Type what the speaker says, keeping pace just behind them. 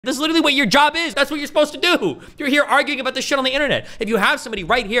This is literally what your job is. That's what you're supposed to do. You're here arguing about this shit on the internet. If you have somebody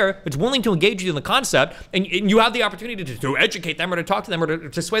right here that's willing to engage you in the concept and you have the opportunity to educate them or to talk to them or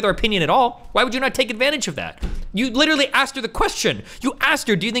to sway their opinion at all, why would you not take advantage of that? You literally asked her the question. You asked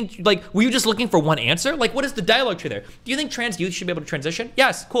her, do you think, like, were you just looking for one answer? Like, what is the dialogue tree there? Do you think trans youth should be able to transition?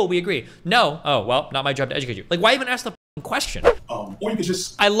 Yes, cool, we agree. No, oh, well, not my job to educate you. Like, why even ask the question? Or you could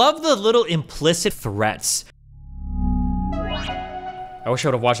just... I love the little implicit threats. I wish I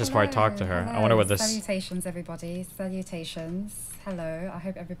would have watched this before I talked to her. Hello. I wonder what this... Salutations, everybody. Salutations. Hello. I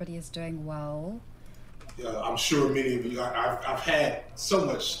hope everybody is doing well. I'm sure many of you, I've had so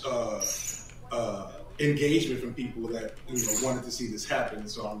much engagement from people that wanted to see this happen.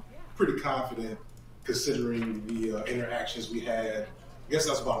 So I'm pretty confident, considering the interactions we had. I guess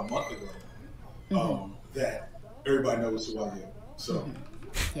that's about a month ago. That everybody knows who I am. So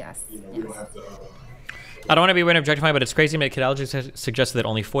yes, we don't have to. I don't want to be weird and objectifying, but it's crazy that Kidology suggested that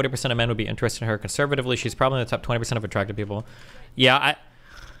only 40% of men would be interested in her. Conservatively, she's probably in the top 20% of attractive people. Yeah,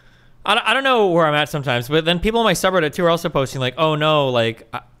 I don't know where I'm at sometimes, but then people in my subreddit too are also posting like, oh no,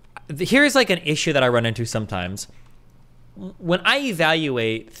 like, here's like an issue that I run into sometimes. When I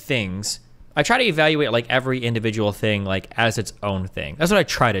evaluate things, I try to evaluate like every individual thing like as its own thing. That's what I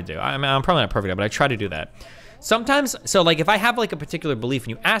try to do. I mean, I'm probably not perfect, but I try to do that. Sometimes, so like if I have like a particular belief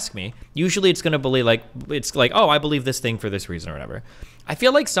and you ask me, usually it's gonna believe like, it's like, oh, I believe this thing for this reason or whatever. I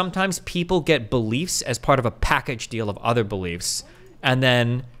feel like sometimes people get beliefs as part of a package deal of other beliefs and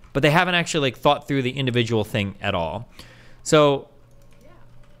then, but they haven't actually like thought through the individual thing at all. So,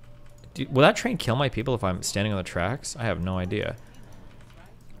 will that train kill my people if I'm standing on the tracks? I have no idea.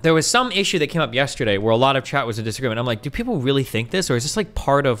 There was some issue that came up yesterday where a lot of chat was a disagreement. I'm like, do people really think this? Or is this like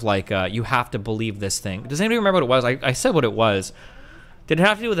part of like, you have to believe this thing? Does anybody remember what it was? I said what it was. Did it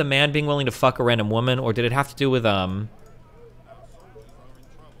have to do with a man being willing to fuck a random woman? Or did it have to do with,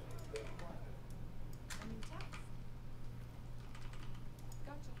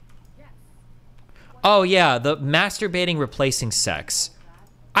 oh yeah, the masturbating replacing sex.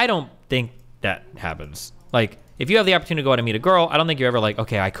 I don't think that happens. Like, if you have the opportunity to go out and meet a girl, I don't think you're ever like,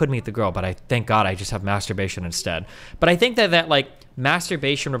 okay, I could meet the girl, but I thank God I just have masturbation instead. But I think that like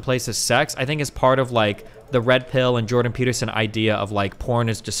masturbation replaces sex, I think is part of like the red pill and Jordan Peterson idea of like porn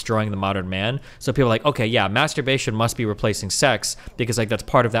is destroying the modern man. So people are like, okay, yeah, masturbation must be replacing sex because like that's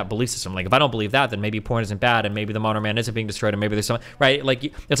part of that belief system. Like if I don't believe that, then maybe porn isn't bad and maybe the modern man isn't being destroyed and maybe there's some, right?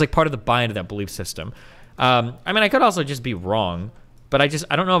 Like it's like part of the buy into that belief system. I mean, I could also just be wrong, but I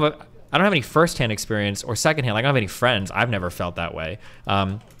don't know if I don't have any firsthand experience or secondhand. Like I don't have any friends. I've never felt that way.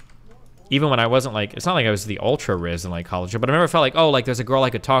 Even when I wasn't like, it's not like I was the ultra riz in like college, but I never felt like, oh, like there's a girl I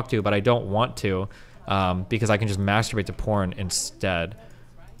could talk to, but I don't want to because I can just masturbate to porn instead.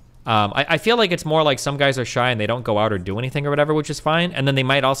 I feel like it's more like some guys are shy and they don't go out or do anything or whatever, which is fine. And then they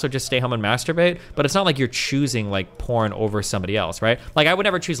might also just stay home and masturbate, but it's not like you're choosing like porn over somebody else, right? Like I would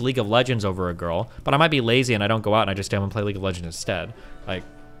never choose League of Legends over a girl, but I might be lazy and I don't go out and I just stay home and play League of Legends instead. Like,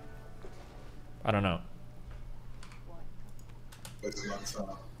 I don't know.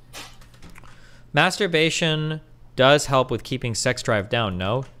 Masturbation does help with keeping sex drive down.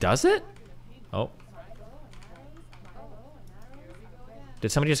 No? Does it? Oh.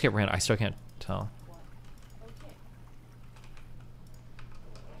 Did somebody just get ran? I still can't tell.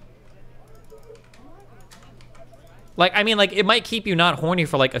 Like, I mean, like, it might keep you not horny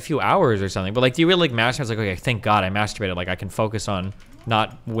for like a few hours or something, but like, do you really like masturbate? It's like, okay, thank God I masturbated. Like, I can focus on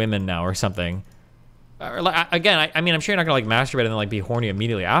not women now or something. Like, again, I mean, I'm sure you're not gonna like masturbate and then like be horny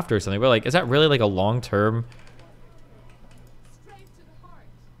immediately after or something, but like, is that really like a long-term?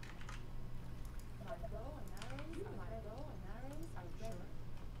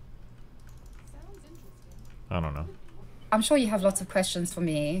 I don't know. I'm sure you have lots of questions for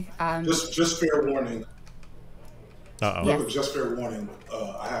me. Just fair warning. Uh-oh. Yes. Just fair warning.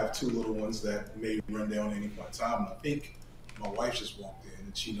 I have two little ones that may run down any point in time. I think my wife just walked in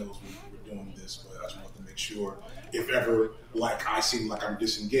and she knows we're doing this, but I just want to make sure if ever like I seem like I'm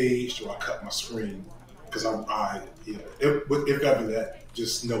disengaged or I cut my screen, because if ever that,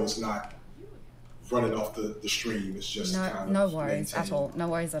 just know it's not running off the stream. It's just no worries at all. No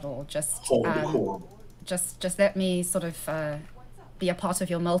worries at all. Just hold the core. Just let me sort of be a part of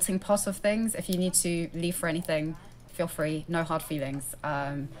your melting pot of things. If you need to leave for anything, feel free. No hard feelings.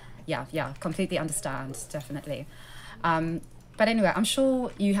 Yeah, completely understand. Definitely. But anyway, I'm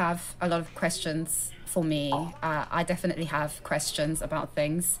sure you have a lot of questions for me. I definitely have questions about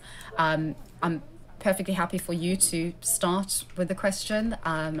things. I'm perfectly happy for you to start with the question,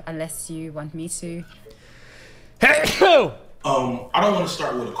 unless you want me to. I don't want to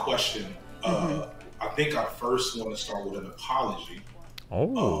start with a question. I think I first want to start with an apology.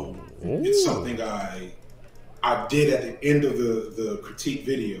 It's something I did at the end of the critique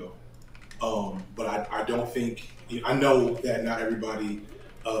video, but I don't think, I know that not everybody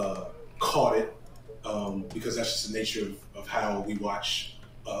caught it, because that's just the nature of how we watch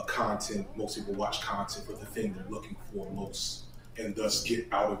content. Most people watch content for the thing they're looking for most, and thus get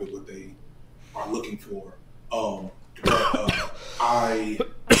out of it what they are looking for. I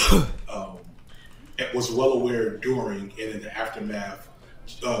was well aware during and in the aftermath,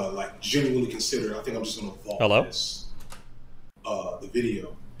 like genuinely considered, I think I'm just going to vault this, the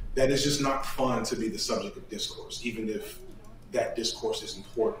video, that it's just not fun to be the subject of discourse, even if that discourse is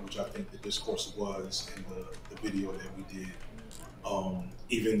important, which I think the discourse was in the video that we did.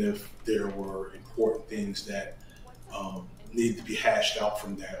 Even if there were important things that needed to be hashed out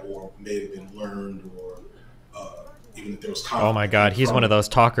from that, or may have been learned, or even if there was conflict. Oh my God, he's one of those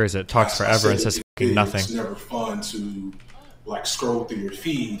talkers that talks forever and says fucking nothing. It's never fun to like scroll through your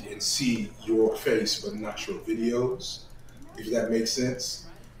feed and see your face but not your videos, if that makes sense.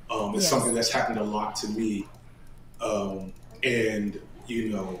 It's something that's happened a lot to me. And you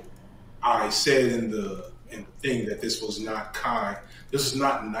know, I said in the thing that this was not kind. This is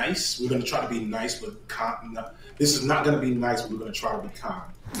not nice. We're going to try to be nice, but this is not going to be nice, but we're going to try to be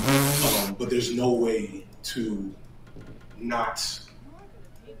kind. But there's no way to not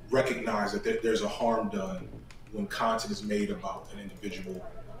recognize that there's a harm done when content is made about an individual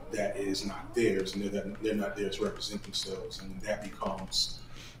that is not theirs, and they're not there to represent themselves. And when that becomes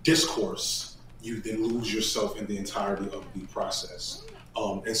discourse, you then lose yourself in the entirety of the process.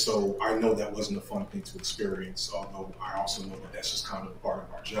 And so I know that wasn't a fun thing to experience, although I also know that that's just kind of part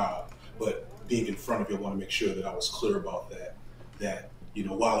of our job. But being in front of you, I want to make sure that I was clear about that, you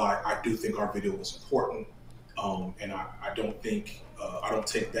know, while I do think our video was important, and I don't think, I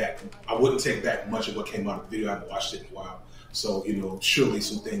wouldn't take back much of what came out of the video. I haven't watched it in a while. So, you know, surely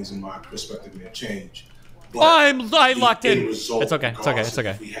some things in my perspective may have changed. But I locked in. It's okay.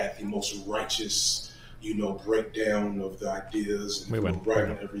 If we had the most righteous, you know, breakdown of the ideas, and we went right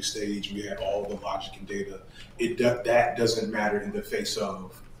on every stage. We had all the logic and data. That doesn't matter in the face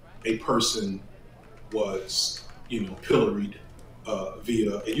of a person was, you know, pilloried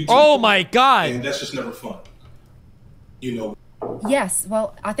via a YouTube. Oh my God! And that's just never fun. You know. Yes.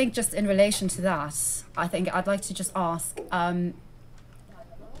 Well, I think just in relation to that, I think I'd like to just ask,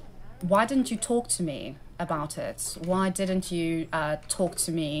 why didn't you talk to me about it? Why didn't you talk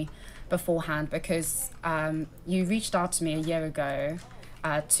to me beforehand? Because you reached out to me a year ago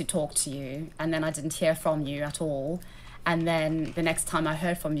to talk to you, and then I didn't hear from you at all. And then the next time I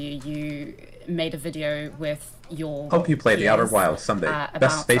heard from you, you made a video with your Hope you play The Outer Wilds someday.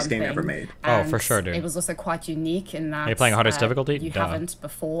 Best space game ever made. Oh, for sure, dude. It was also quite unique in that... Are you playing hardest difficulty? You haven't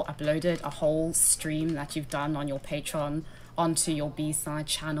before uploaded a whole stream that you've done on your Patreon onto your B-side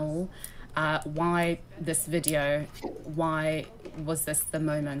channel. Why this video? Why was this the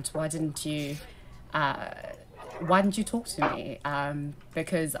moment? Why didn't you talk to me?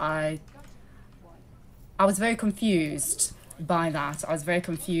 Because I was very confused by that. I was very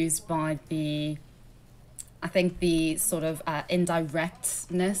confused by the sort of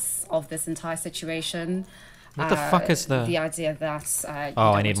indirectness of this entire situation. What the fuck is the idea that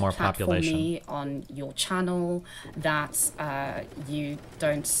I need more population me on your channel, that you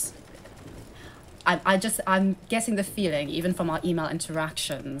don't... I'm getting the feeling, even from our email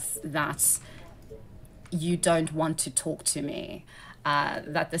interactions, that you don't want to talk to me,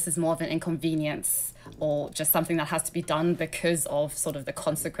 that this is more of an inconvenience or just something that has to be done because of sort of the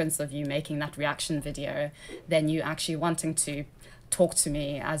consequence of you making that reaction video, than you actually wanting to talk to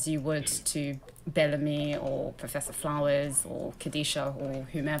me as you would to Bellamy or Professor Flowers or Kadisha or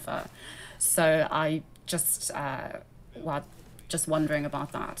whomever. So I just, just wondering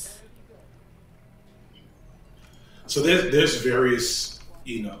about that. So there's various,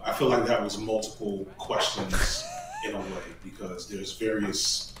 you know, I feel like that was multiple questions in a way, because there's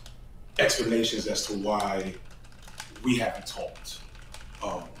various explanations as to why we haven't talked.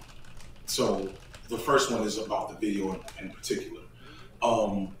 So the first one is about the video in particular.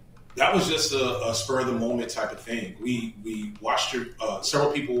 That was just a spur of the moment type of thing. We watched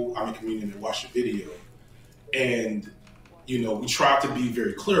several people I'm in communion that watched the video, and you know, we tried to be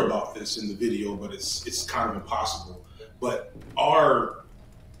very clear about this in the video, but it's kind of impossible. But our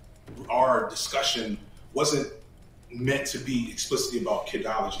discussion wasn't meant to be explicitly about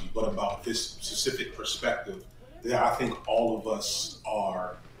Kidology, but about this specific perspective that I think all of us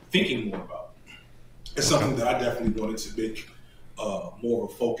are thinking more about. It's something that I definitely wanted to make more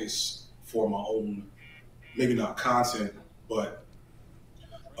of a focus for my own, maybe not content, but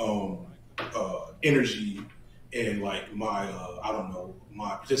energy and like my I don't know,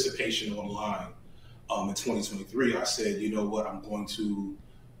 my participation online in 2023, I said, you know what, I'm going to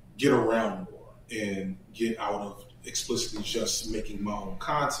get around more and get out of explicitly just making my own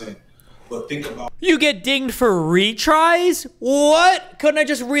content, but think about. You get dinged for retries? What? Couldn't I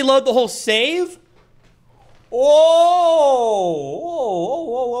just reload the whole save? Oh.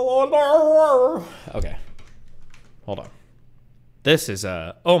 Okay. Hold on. This is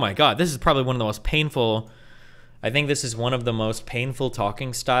oh my God, this is probably one of the most painful. I think this is one of the most painful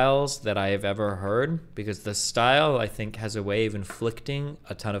talking styles that I have ever heard, because the style, I think, has a way of inflicting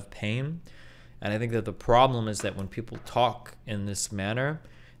a ton of pain. And I think that the problem is that when people talk in this manner,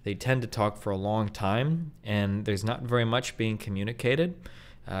 they tend to talk for a long time, and there's not very much being communicated,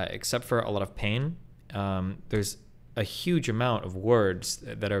 except for a lot of pain. There's a huge amount of words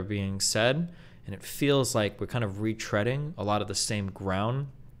that are being said, and it feels like we're kind of retreading a lot of the same ground.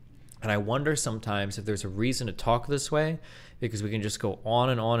 And I wonder sometimes if there's a reason to talk this way, because we can just go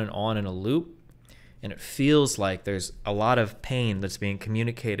on and on and on in a loop. And it feels like there's a lot of pain that's being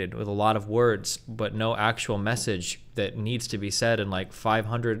communicated with a lot of words, but no actual message that needs to be said in like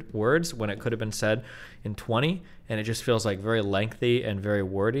 500 words when it could have been said in 20. And it just feels like very lengthy and very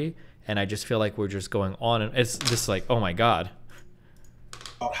wordy. And I just feel like we're just going on, and it's just like, oh my God.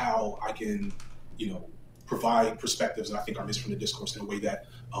 About how I can, provide perspectives that I think are missed from the discourse in a way that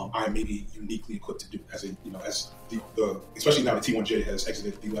I am maybe uniquely equipped to do, as a, as the especially now that T1J has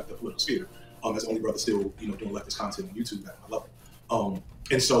exited the political sphere, as the only brother still, doing leftist content on YouTube at my level.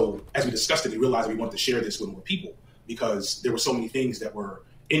 And so as we discussed it, we realized we wanted to share this with more people, because there were so many things that were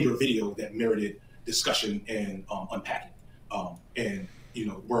in your video that merited discussion and unpacking, and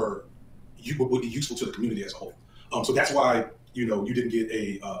would be useful to the community as a whole. So that's why you didn't get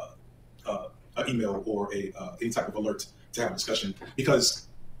an email or any type of alert to have a discussion, because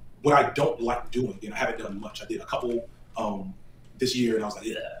what I don't like doing, and I haven't done much. I did a couple this year, and I was like,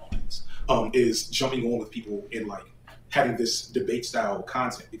 yeah, I don't like this. Is jumping on with people and like having this debate style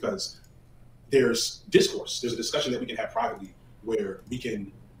content, because there's discourse, there's a discussion that we can have privately where we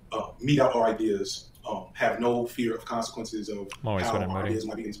can meet out our ideas, have no fear of consequences of how our ideas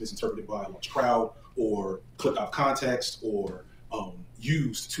might be misinterpreted by a large crowd, or clipped out of context, or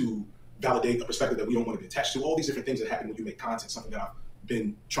used to validate a perspective that we don't want to be attached to. All these different things that happen when you make content, something that I've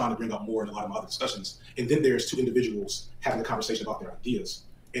been trying to bring up more in a lot of my other discussions. And then there's two individuals having a conversation about their ideas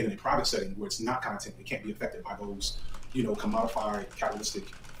in a private setting where it's not content, it can't be affected by those, commodified capitalistic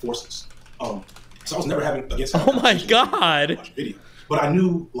forces. So I was never having against. Oh my God! Video, but I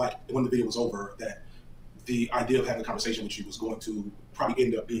knew, like, when the video was over, that the idea of having a conversation with you was going to probably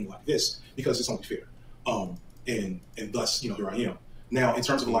end up being like this, because it's only fair. And thus, here I am. Now, in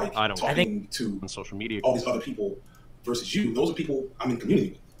terms of like talking to on social media, all these other people versus you, those are people I'm in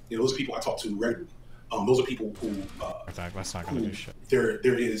community with. Those are people I talk to regularly. Those are people who, that's not gonna do shit. There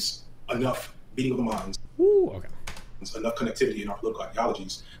is enough meeting of the minds, enough connectivity in our political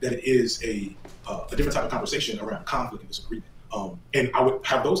ideologies that it is a different type of conversation around conflict and disagreement. And I would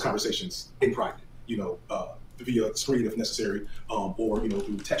have those conversations in private, via screen if necessary, or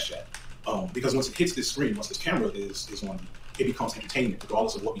through text chat. Because once it hits this screen, once this camera is on, it becomes entertainment,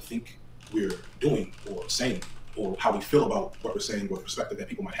 regardless of what we think we're doing or saying, or how we feel about what we're saying, or the perspective that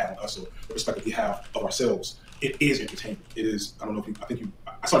people might have on us, or the perspective we have of ourselves. It is entertainment. It is, I don't know if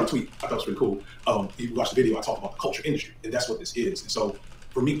I saw your tweet, I thought it was pretty cool. You watched the video, I talked about the culture industry, and that's what this is. And so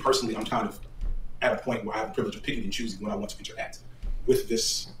for me personally, I'm kind of at a point where I have the privilege of picking and choosing when I want to interact with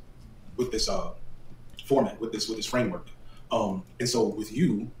this format, with this framework. And so with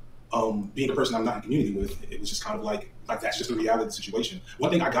you, being a person I'm not in community with, it was just kind of like that's just the reality of the situation.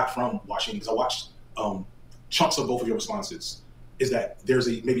 One thing I got from watching, because I watched chunks of both of your responses, is that there's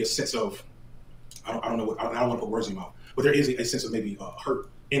maybe a sense of, I don't want to put words in your mouth, but there is a sense of maybe hurt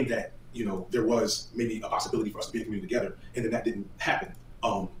in that, there was maybe a possibility for us to be in community together, and then that didn't happen.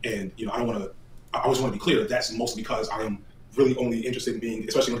 And I always want to be clear, that's mostly because I am really only interested in being,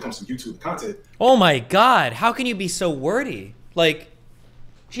 especially when it comes to YouTube content. Oh my God, how can you be so wordy? Like,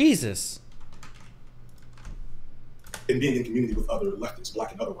 Jesus. And being in community with other leftists,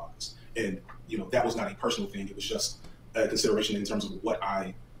 black and otherwise. And, that was not a personal thing. It was just a consideration in terms of what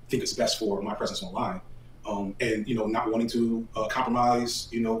I think is best for my presence online. And, not wanting to compromise,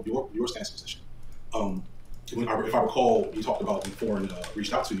 your stance position. If I recall, you talked about when Foreign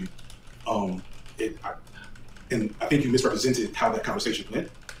reached out to you. And I think you misrepresented how that conversation went.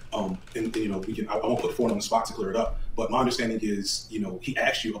 And I won't put Foreign on the spot to clear it up, but my understanding is, he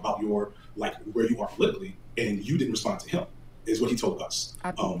asked you about your, where you are politically, and you didn't respond to him, is what he told us.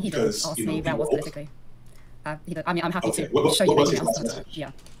 He because, didn't ask me that was politically. I'm happy to show what you was the his answer. message?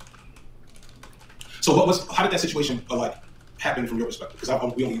 Yeah. So how did that situation like happen from your perspective? Because I've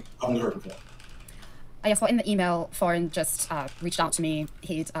only heard before. Yes, well, in the email, Foreign just reached out to me.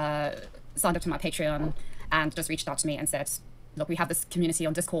 He'd signed up to my Patreon and just reached out to me and said, look, we have this community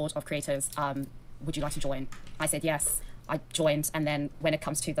on Discord of creators. Would you like to join? I said yes. I joined, and then when it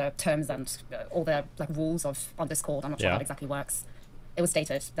comes to the terms and all the like rules on Discord, I'm not sure how it exactly works. It was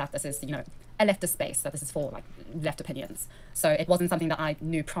stated that this is, you know, a leftist space, that this is for like left opinions. So it wasn't something that I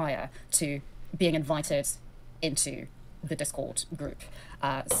knew prior to being invited into the Discord group.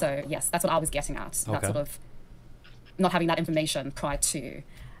 So yes, that's what I was getting at. That sort of not having that information prior to,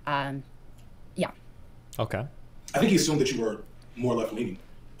 yeah. Okay. I think he assumed that you were more left-leaning,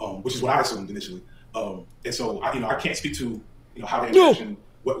 which is what I assumed initially. And so I can't speak to how the interaction,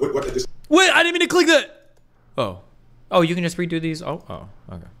 what the Wait, I didn't mean to click that. Oh, you can just redo these. Oh,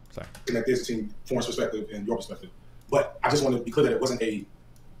 okay. Sorry. Connect this between Foreign's perspective and your perspective, but I just want to be clear that it wasn't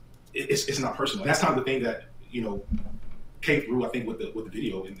it's not personal. And that's kind of the thing that came through, I think, with the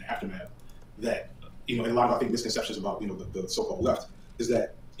video in the aftermath, that and a lot of, I think, misconceptions about the so-called left is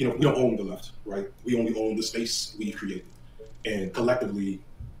that we don't own the left, right? We only own the space we created, and collectively,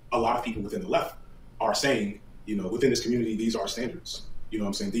 a lot of people within the left are saying, within this community, these are standards. You know what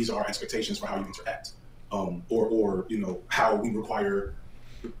I'm saying? These are expectations for how you interact, or how we require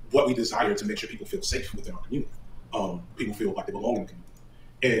what we desire to make sure people feel safe within our community. People feel like they belong in the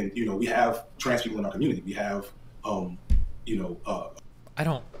community, and we have trans people in our community. We have I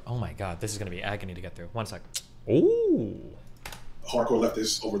don't. Oh my God, this is gonna be agony to get through. 1 sec. Ooh. Hardcore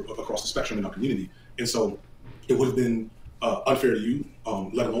leftists across the spectrum in our community, and so it would have been unfair to you,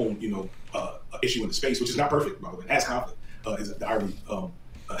 let alone an issue in the space, which is not perfect, by the way. It has conflict. Is the irony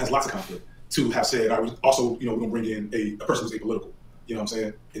has lots of conflict. To have said, I was also we're gonna bring in a person who's apolitical. You know what I'm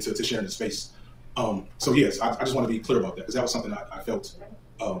saying? Into to sharing the space. So yes, I just want to be clear about that, because that was something I felt.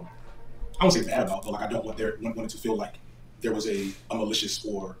 I won't say bad about, but like I don't want it to feel like there was a malicious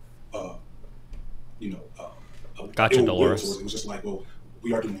or gotcha, Dolores. It was just like, well,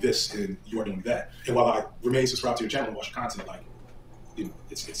 we are doing this and you are doing that. And while I remain subscribed to your channel and watch your content, like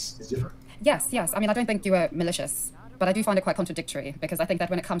it's different. Yes. I mean, I don't think you were malicious, but I do find it quite contradictory, because I think that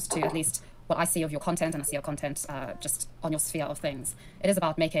when it comes to at least what I see of your content, and I see your content just on your sphere of things, it is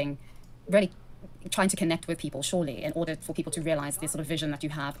about really trying to connect with people, surely, in order for people to realize the sort of vision that you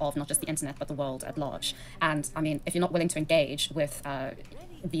have of not just the internet, but the world at large. And I mean, if you're not willing to engage with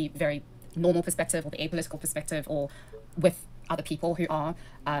the very normal perspective or the apolitical perspective, or with other people who are,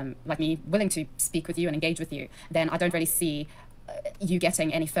 like me, willing to speak with you and engage with you, then I don't really see you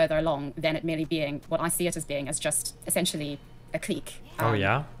getting any further along than it merely being what I see it as being, as just essentially a clique.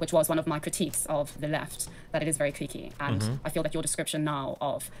 Which was one of my critiques of the left, that it is very cliquey. And I feel that your description now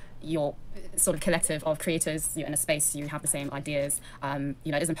of your sort of collective of creators, in a space, you have the same ideas. It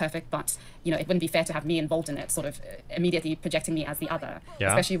isn't perfect, but it wouldn't be fair to have me involved in it, sort of immediately projecting me as the other,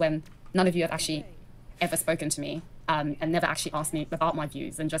 especially when none of you have actually ever spoken to me and never actually asked me about my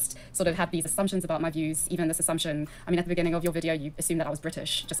views, and just sort of have these assumptions about my views. Even this assumption, I mean, at the beginning of your video, you assumed that I was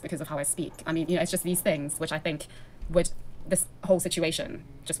British just because of how I speak. I mean, it's just these things which I think this whole situation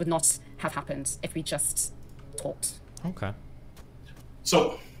just would not have happened if we just talked. Okay.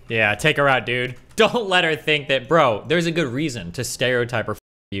 So. Yeah, take her out, dude. Don't let her think that, bro, there's a good reason to stereotype her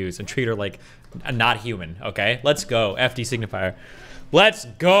views and treat her like a not human, okay? Let's go, F.D Signifier. Let's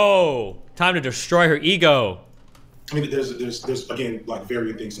go. Time to destroy her ego. I mean, there's again, like,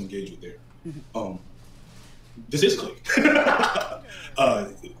 varying things to engage with there. This is clique.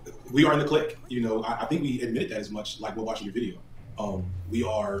 We are in the clique. I think we admitted that as much, like, we're watching your video. We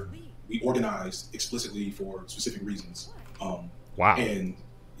organized explicitly for specific reasons. Wow. And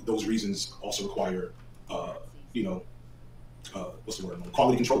those reasons also require, what's the word?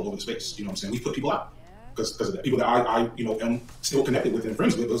 Quality control over the space. You know what I'm saying? We put people out because of that. People that I am still connected with and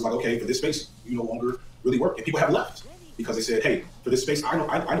friends with. It was like, okay, for this space, you no longer really work. And people have left because they said, hey, for this space, I no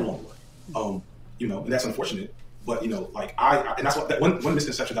longer work. And that's unfortunate. But and that's what that one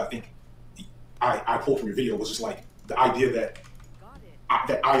misconception that I think I pulled from your video was just like the idea that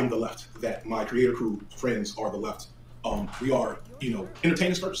I am the left, that my creator crew friends are the left. We are,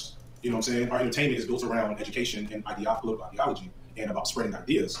 entertainers first. You know what I'm saying? Our entertainment is built around education and political ideology and about spreading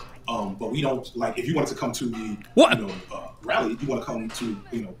ideas. But we don't, like, if you wanted to come to the rally, you want to come to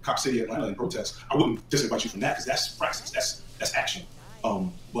Cop City, Atlanta, and protest, I wouldn't disinvite you from that, because that's praxis, that's action.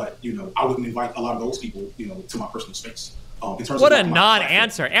 But I wouldn't invite a lot of those people, to my personal space. In terms what of a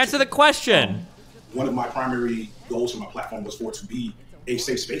non-answer. Answer the question. One of my primary goals for my platform was for it to be a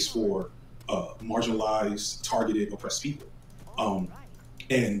safe space for marginalized, targeted, oppressed people,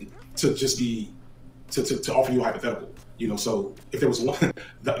 and to just be to offer you a hypothetical. You know, so if there was one,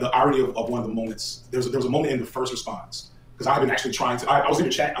 the irony of one of the moments, there was a moment in the first response, because I've been actually trying to, I was in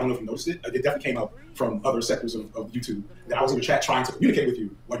the chat, I don't know if you noticed it, it definitely came up from other sectors of YouTube, that I was in the chat trying to communicate with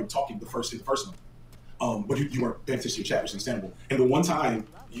you while you were talking in the first one. But you weren't paying attention to your chat, which is understandable. And the one time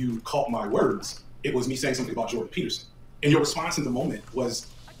you caught my words, it was me saying something about Jordan Peterson. And your response in the moment was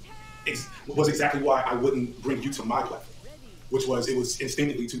exactly why I wouldn't bring you to my platform, which was, it was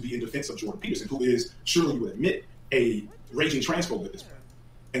instinctively to be in defense of Jordan Peterson, who is, surely you would admit, a raging transphobe at this point.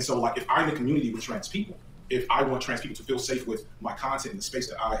 And so, like, if I'm in a community with trans people, if I want trans people to feel safe with my content in the space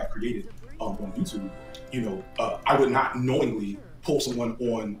that I have created on YouTube, you know, I would not knowingly pull someone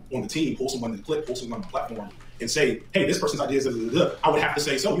on the team, pull someone in the clip, pull someone on the platform, and say, hey, this person's idea is, I would have to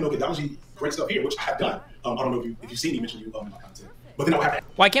say, so, you know, Kidology, great stuff here, which I have done. I don't know if you've seen me mention you in my content. But then I would have to.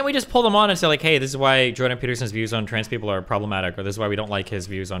 Why can't we just pull them on and say, like, hey, this is why Jordan Peterson's views on trans people are problematic, or this is why we don't like his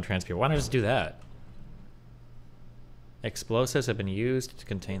views on trans people? Why not just do that? Explosives have been used to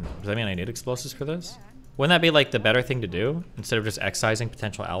contain them. Does that mean I need explosives for this? Wouldn't that be like the better thing to do instead of just excising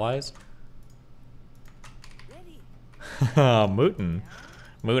potential allies? Mootin.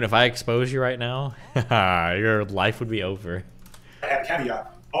 Moon, if I expose you right now, your life would be over. I have a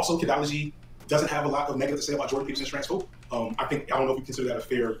caveat. Also, Kidology doesn't have a lot of negative to say about Jordan Peterson's transphobe. I don't know if you consider that a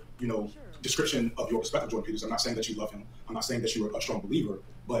fair, you know, description of your respect of Jordan Peterson. I'm not saying that you love him. I'm not saying that you're a strong believer.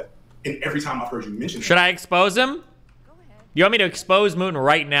 But in every time I've heard you mention, should I expose him? You want me to expose Mootin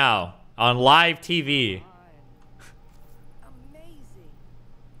right now on live TV? Amazing.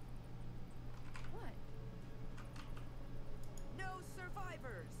 What? No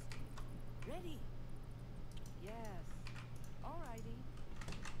survivors. Ready? Yes. Alrighty.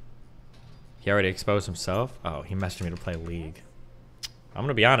 He already exposed himself? Oh, he messaged me to play League. I'm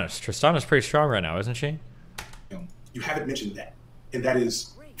gonna be honest, Tristana's pretty strong right now, isn't she? You haven't mentioned that. And that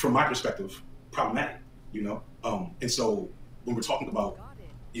is, from my perspective, problematic, you know? And so when we're talking about,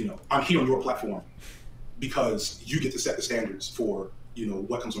 you know, I'm here on your platform because you get to set the standards for, you know,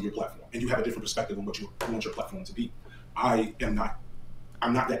 what comes on your platform. And you have a different perspective on what you want your platform to be. I'm not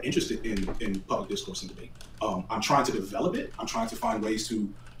that interested in public discourse and debate. I'm trying to develop it. I'm trying to find ways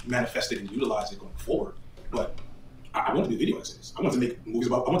to manifest it and utilize it going forward. But I want to be video essays. I want to make movies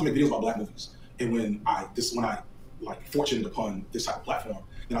about. I want to make videos about Black movies. And when I like fortunate upon this type of platform,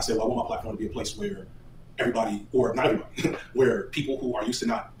 then I said, well, I want my platform to be a place where everybody, or not everybody, where people who are used to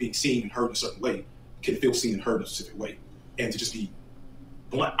not being seen and heard in a certain way can feel seen and heard in a specific way. And to just be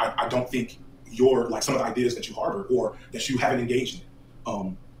blunt, I don't think like some of the ideas that you harbor or that you haven't engaged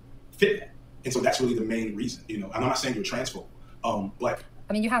in fit that. And so that's really the main reason, you know. And I'm not saying you're a transphobe, but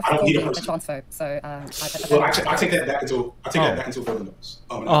I mean, you have called me a transphobe, so I take that back until further notice.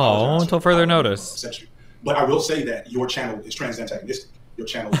 Until further notice. But I will say that your channel is trans antagonistic. Your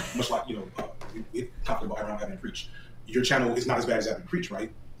channel, much like, you know, we talked about around having preach. Your channel is not as bad as having preach,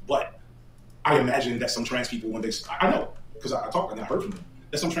 right? But I imagine that some trans people, when I know because I talked and I heard from them,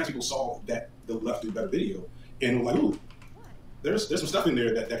 that some trans people saw that the left do a better video and were like, ooh, there's some stuff in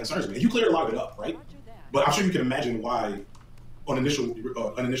there that concerns me. And you cleared a lot of it up, right? But I'm sure you can imagine why an initial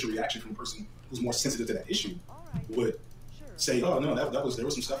reaction from a person who's more sensitive to that issue would say, oh no, there was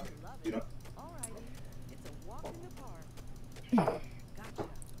some stuff in there, you know?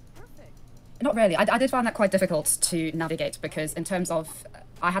 Not really. I did find that quite difficult to navigate because in terms of,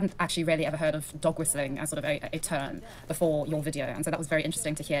 I hadn't actually really ever heard of dog whistling as sort of a term before your video. And so that was very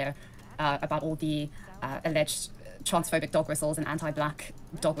interesting to hear about all the alleged transphobic dog whistles and anti-Black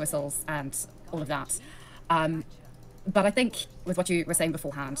dog whistles and all of that. But I think with what you were saying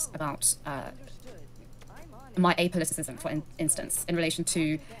beforehand about my apoliticism, for instance, in relation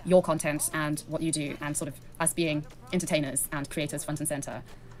to your content and what you do and sort of us being entertainers and creators front and center.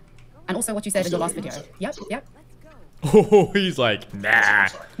 And also what you said in your last video. Yep. Oh, he's like, nah.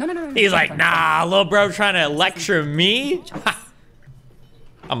 No. He's like, nah, little bro trying to lecture me?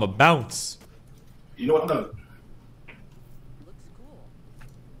 I'm a bounce. You know what I'm gonna...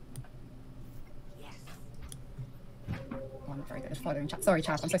 Very good. Following chat. Sorry,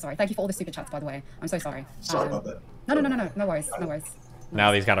 chat. I'm so sorry. Thank you for all the super chats, by the way. I'm so sorry. Sorry about that. No worries.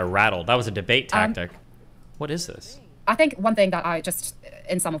 Now he's got a rattle. That was a debate tactic. What is this? I think one thing that I just,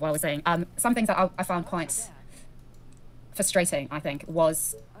 in some of what I was saying, some things that I found quite frustrating, I think,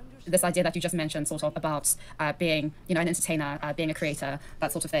 was this idea that you just mentioned, sort of, about being, you know, an entertainer, being a creator,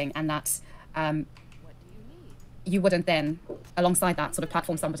 that sort of thing, and that you wouldn't then, alongside that, sort of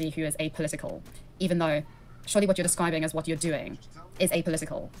platform somebody who is apolitical, even though surely what you're describing as what you're doing is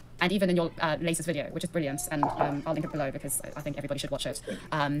apolitical. And even in your latest video, which is brilliant, and I'll link it below because I think everybody should watch it.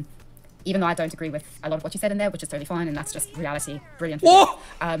 Even though I don't agree with a lot of what you said in there, which is totally fine, and that's just reality. Brilliant. Whoa!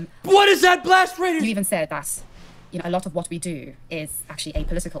 What is that blast radius? You even said that you know, a lot of what we do is actually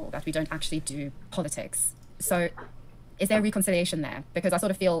apolitical, that we don't actually do politics. So is there reconciliation there? Because I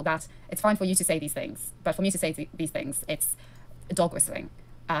sort of feel that it's fine for you to say these things, but for me to say these things, it's dog whistling.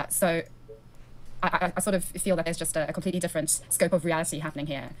 So I sort of feel that there's just a completely different scope of reality happening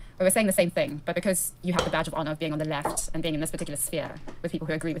here, where we're saying the same thing, but because you have the badge of honor of being on the left and being in this particular sphere with people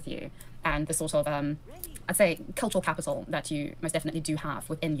who agree with you, and the sort of, I'd say, cultural capital that you most definitely do have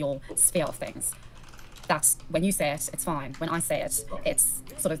within your sphere of things, that's when you say it, it's fine. When I say it, it's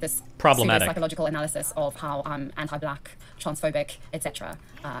sort of this problematic psychological analysis of how I'm anti-black, transphobic, etc.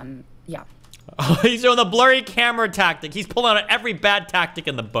 Yeah. Oh, he's doing the blurry camera tactic. He's pulling out every bad tactic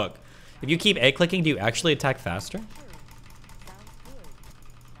in the book. If you keep A-clicking, do you actually attack faster?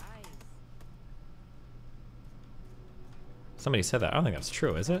 Somebody said that. I don't think that's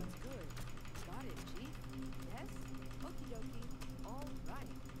true, is it?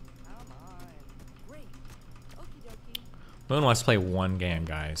 Moon wants to play one game,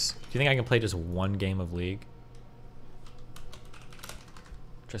 guys. Do you think I can play just one game of League?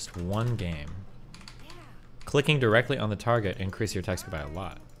 Just one game. Clicking directly on the target increases your attack speed by a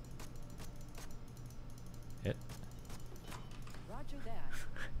lot. Hit.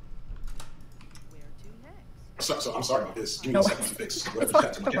 So I'm sorry about this. Give me a second to fix whatever's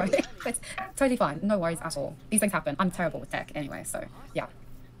happening to my camera. It's totally fine. No worries at all. These things happen. I'm terrible with tech anyway, so yeah.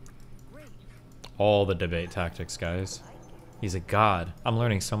 All the debate tactics, guys. He's a god. I'm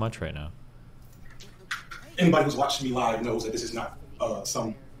learning so much right now. Anybody who's watching me live knows that this is not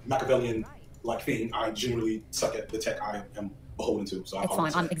some Machiavellian-like thing. I generally suck at the tech I am beholden to. So it's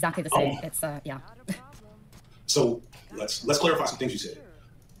fine. I'm exactly the same. It's yeah. So let's clarify some things you said.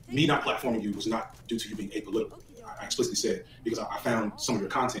 Me not platforming you was not due to you being apolitical. I explicitly said because I found some of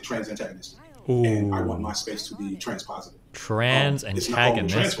your content trans-antagonistic. And I want my space to be trans-positive. Trans-antagonistic. It's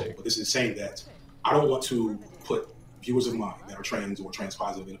not transphobic, but this is saying that I don't want to put viewers of mine that are trans or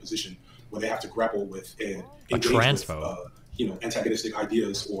trans-positive in a position where they have to grapple with and engage with, you know, antagonistic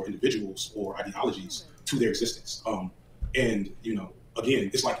ideas or individuals or ideologies to their existence. And, you know, again,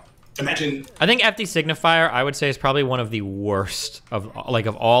 it's like, imagine... I think F.D Signifier, I would say, is probably one of the worst of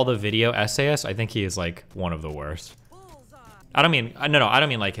all the video essayists. I think he is like one of the worst. I don't mean, no, I don't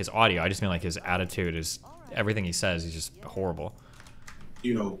mean like his audio. I just mean like his attitude is, everything he says is just horrible.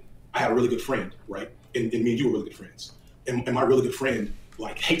 You know, I had a really good friend, right? And me and you were really good friends. And my really good friend,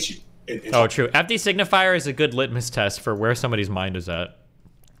 like, hates you. Oh, true. FD Signifier is a good litmus test for where somebody's mind is at.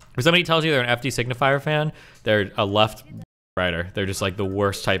 If somebody tells you they're an FD Signifier fan, they're a left writer. They're just like the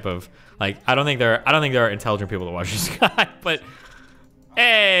worst type of, like, I don't think there are intelligent people that watch this guy, but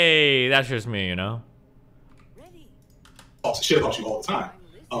hey, that's just me, you know? Talks shit about you all the time.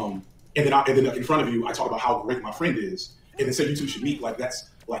 And then in front of you, I talk about how great my friend is, and then say you two should meet.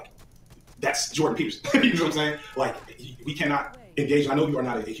 That's Jordan Peterson. You know what I'm saying? Like, we cannot engage. I know you are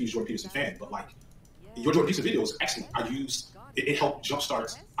not a huge Jordan Peterson fan, but like, your Jordan Peterson video is excellent. It helped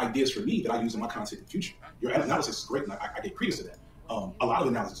jumpstart ideas for me that I use in my content in the future. Your analysis is great, and I get credence to that. A lot of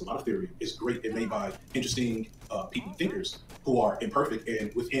analysis, a lot of theory is great and made by interesting people and thinkers who are imperfect,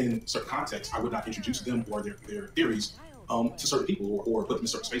 and within certain contexts, I would not introduce them or their theories to certain people or put them in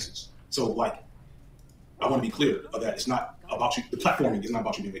certain spaces. So, like, I want to be clear that it's not about you. The platforming is not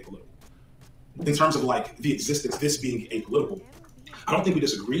about you being apolitical. In terms of like the existence, this being apolitical, I don't think we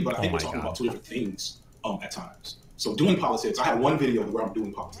disagree, but I think we're talking about two different things at times. So doing politics, I have one video where I'm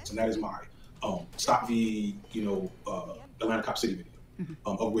doing politics, and that is my Stop the Atlanta Cop City video,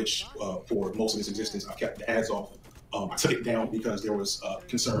 of which for most of its existence, I've kept the ads off. I took it down because there was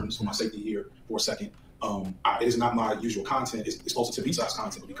concerns for my safety here for a second. It is not my usual content. It's closer to B-size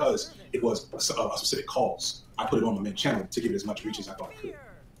content, but because it was a specific cause, I put it on my main channel to give it as much reach as I thought it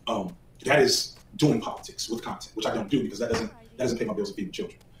could. That is doing politics with content, which I don't do because that doesn't pay my bills and feed the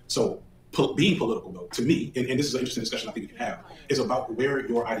children. So being political, though, to me, and this is an interesting discussion I think we can have, is about where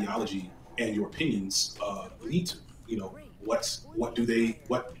your ideology and your opinions lead to. You know, what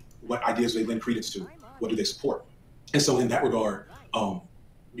ideas do they lend credence to? What do they support? And so in that regard,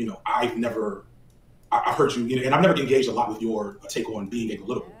 you know, I've heard you, and I've never engaged a lot with your take on being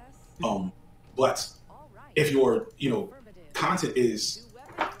apolitical. But if your, content is,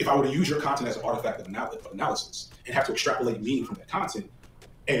 if I were to use your content as an artifact of analysis and have to extrapolate meaning from that content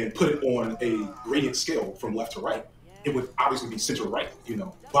and put it on a gradient scale from left to right, it would obviously be center right,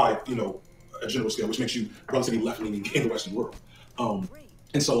 by, a general scale, which makes you relatively left-leaning in the Western world.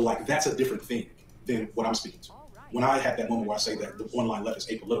 And so, like, that's a different thing than what I'm speaking to. When I had that moment where I say that the online left is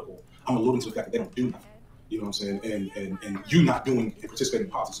apolitical, I'm alluding to the fact that they don't do nothing. You know what I'm saying? And you not doing and participating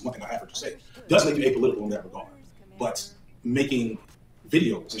in politics is one thing I have heard you say. Does make you apolitical in that regard. But making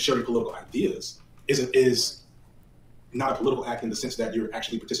videos and sharing political ideas is not a political act in the sense that you're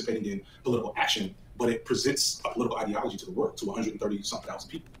actually participating in political action, but it presents a political ideology to the world, to 130-something thousand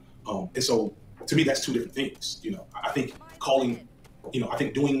people. And so, to me, that's two different things. You know, I think I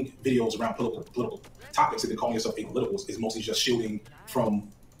think doing videos around political topics and then calling yourself apolitical is mostly just shielding from,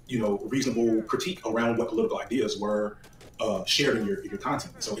 reasonable critique around what political ideas were shared in your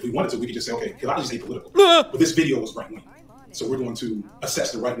content. So if we wanted to, we could just say, okay, Kidology is apolitical, but this video was right wing. So we're going to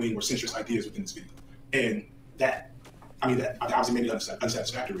assess the right wing or centrist ideas within this video. And that obviously may be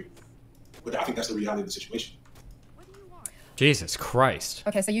unsatisfactory, but I think that's the reality of the situation. Jesus Christ.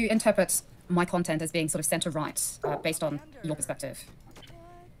 Okay, so you interpret my content as being sort of center-right based on your perspective.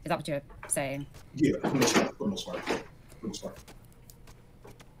 Is that what you're saying? Yeah, for the most part.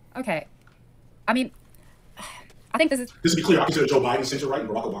 Okay. I mean, I think this is... Just to be clear, I consider Joe Biden center-right and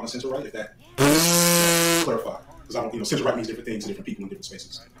Barack Obama center-right, if that clarify. Because I don't, center-right means different things to different people in different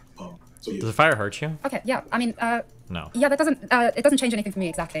spaces. So yeah. Does the fire hurt you? Okay, yeah. I mean, no. Yeah, that doesn't, it doesn't change anything for me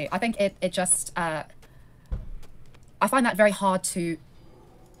exactly. I think it just, I find that very hard to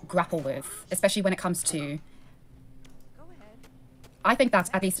grapple with, especially when it comes to, I think that,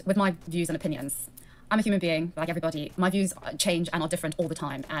 at least with my views and opinions, I'm a human being, like everybody. My views change and are different all the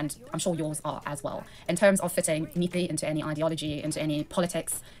time, and I'm sure yours are as well. In terms of fitting neatly into any ideology, into any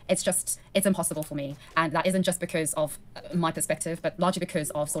politics, it's impossible for me. And that isn't just because of my perspective, but largely because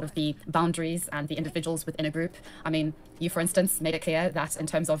of sort of the boundaries and the individuals within a group. I mean, you, for instance, made it clear that in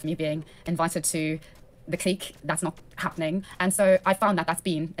terms of me being invited to the clique, that's not happening. And so I found that that's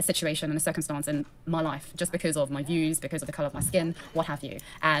been a situation and a circumstance in my life just because of my views, because of the color of my skin, what have you.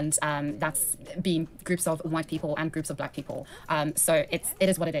 And that's been groups of white people and groups of black people. So it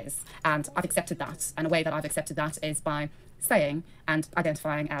is what it is. And I've accepted that. And a way that I've accepted that is by saying and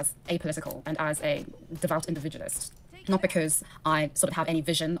identifying as apolitical and as a devout individualist. Not because I sort of have any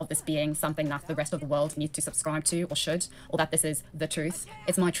vision of this being something that the rest of the world needs to subscribe to or should, or that this is the truth.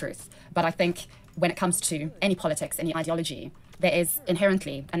 It's my truth. But I think when it comes to any politics, any ideology, there is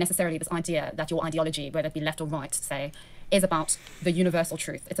inherently and necessarily this idea that your ideology, whether it be left or right, say, is about the universal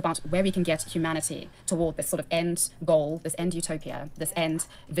truth. It's about where we can get humanity toward this sort of end goal, this end utopia, this end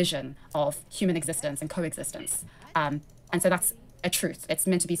vision of human existence and coexistence. And so that's a truth. It's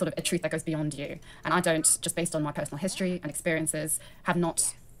meant to be sort of a truth that goes beyond you. And I don't, just based on my personal history and experiences, have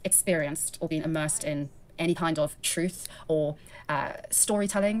not experienced or been immersed in any kind of truth or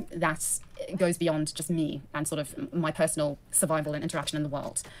storytelling that goes beyond just me and sort of my personal survival and interaction in the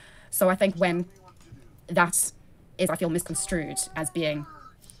world. So I think when that is, I feel, misconstrued as being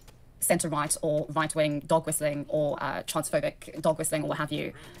centre-right or right-wing dog whistling or transphobic dog whistling or what have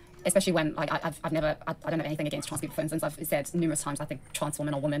you, especially when, like, I don't have anything against trans people, for instance. I've said numerous times, I think trans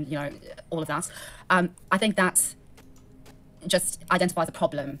women or women, all of that. I think that just identifies a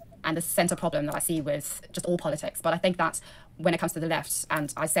problem and the centre problem that I see with just all politics. But I think that when it comes to the left,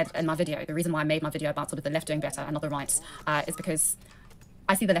 and I said in my video, the reason why I made my video about sort of the left doing better and not the right is because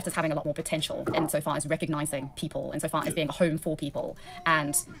I see the left as having a lot more potential insofar as recognising people, insofar as being a home for people.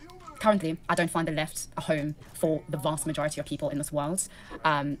 And currently, I don't find the left a home for the vast majority of people in this world,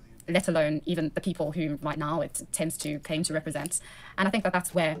 let alone even the people whom right now it tends to claim to represent. And I think that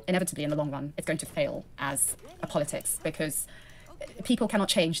that's where, inevitably, in the long run, it's going to fail as a politics, because people cannot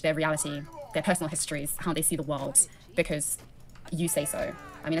change their reality, their personal histories, how they see the world, because you say so.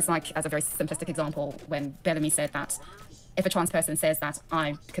 I mean, it's like, as a very simplistic example, when Bellamy said that if a trans person says that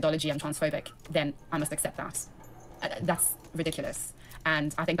I'm Kidology, I'm transphobic, then I must accept that. That's ridiculous.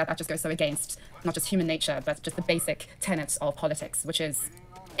 And I think that that just goes so against not just human nature, but just the basic tenets of politics, which is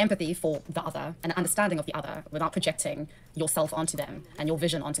empathy for the other and understanding of the other without projecting yourself onto them and your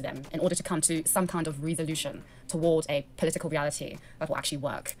vision onto them in order to come to some kind of resolution toward a political reality that will actually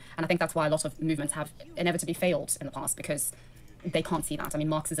work. And I think that's why a lot of movements have inevitably failed in the past, because they can't see that. I mean,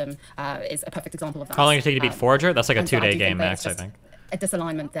 Marxism is a perfect example of that. How long did it take you to beat Forager? That's like a 2-day game max, I think. A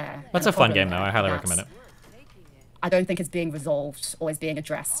disalignment there. That's a fun game, though. I highly recommend it. I don't think it's being resolved or is being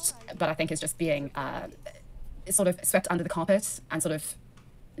addressed, but I think it's just being sort of swept under the carpet, and sort of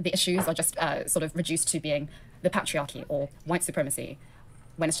the issues are just sort of reduced to being the patriarchy or white supremacy,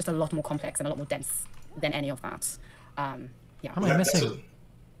 when it's just a lot more complex and a lot more dense than any of that. Yeah. What am I missing?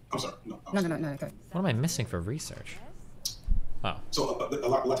 I'm sorry. No, go. What am I missing for research? Oh. So a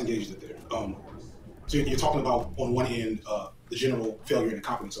lot to engage there. So you're talking about, on one end, the general failure and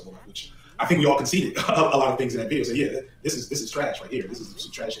incompetence of the left, which I think we all conceded a lot of things in that video. So yeah, this is trash right here. This is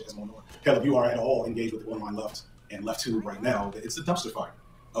some trash shit that's going on. Hell, if you are at all engaged with the online left and left tube right now, it's a dumpster fire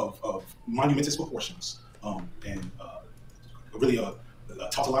of monumentous proportions, and really a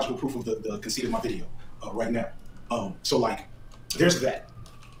tautological proof of the conceit of my video right now. So like, there's that,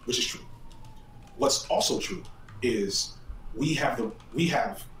 which is true. What's also true is we have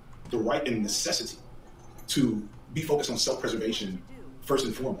the right and necessity to be focused on self-preservation first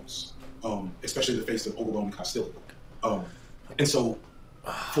and foremost, especially in the face of overwhelming hostility. And so,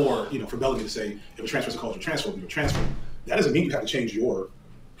 for Bellamy to say if a trans person calls you transphobe, you're a transphobe, that doesn't mean you have to change your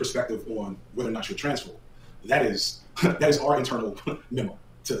perspective on whether or not you're transphobe. That is our internal memo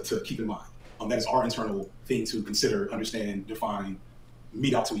to keep in mind. That is our internal thing to consider, understand, define,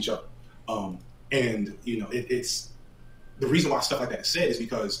 meet out to each other. And it's the reason why stuff like that is said is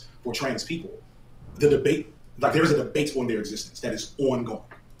because for trans people, the debate, like there is a debate on their existence that is ongoing,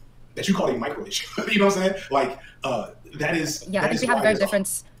 that you call a micro issue. You know what I'm saying? Like that is. Yeah, I think we have a very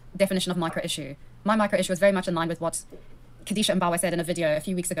different definition of micro issue. My micro issue is very much in line with what Kadisha Mbawe said in a video a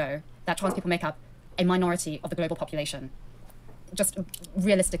few weeks ago, that trans people make up a minority of the global population. Just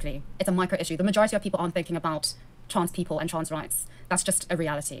realistically, it's a micro issue. The majority of people aren't thinking about trans people and trans rights. That's just a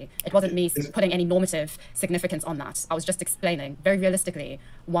reality. It wasn't me putting any normative significance on that. I was just explaining very realistically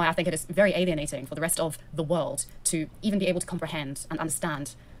why I think it is very alienating for the rest of the world to even be able to comprehend and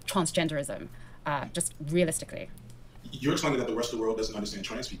understand transgenderism, just realistically. You're explaining that the rest of the world doesn't understand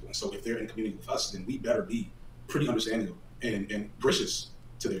trans people. And so if they're in community with us, then we better be pretty understanding and gracious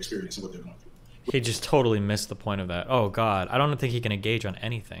to their experience and what they're going through. He just totally missed the point of that. Oh, God. I don't think he can engage on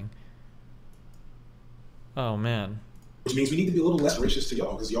anything. Oh, man. Which means we need to be a little less racist to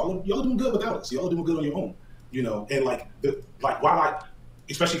y'all, because y'all are doing good without us. Y'all are doing good on your own, And while I,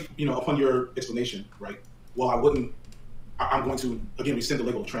 especially upon your explanation, right? Well, I'm going to again rescind the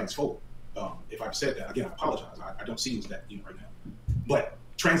label of transphobe. If I've said that again, I apologize. I don't see you as that right now. But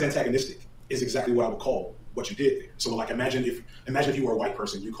trans antagonistic is exactly what I would call what you did there. So like imagine if you were a white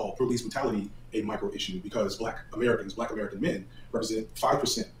person, you call police brutality a micro issue because Black American men represent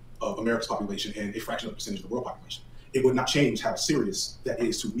 5% of America's population and a fraction of the percentage of the world population. It would not change how serious that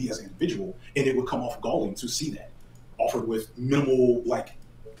is to me as an individual, and it would come off galling to see that offered with minimal, with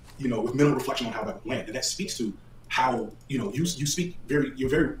minimal reflection on how that would land. And that speaks to how, you speak you're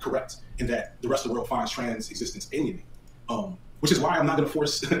very correct in that the rest of the world finds trans existence alienating. Which is why I'm not going to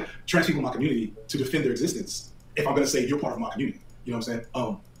force trans people in my community to defend their existence if I'm going to say you're part of my community. You know what I'm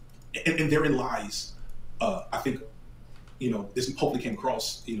saying? And therein lies, I think, this hopefully came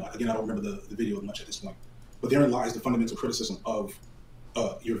across, again, I don't remember the video much at this point, but therein lies the fundamental criticism of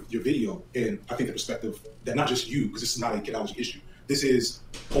your video. And I think the perspective that not just you, because this is not a Kidology issue, this is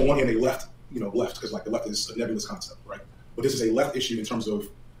on one hand a left, because like the left is a nebulous concept, right? But this is a left issue in terms of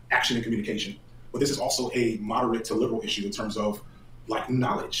action and communication. But this is also a moderate to liberal issue in terms of like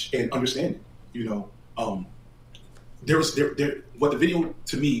knowledge and understanding. What the video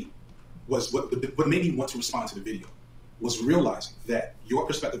to me was what made me want to respond to the video was realizing that your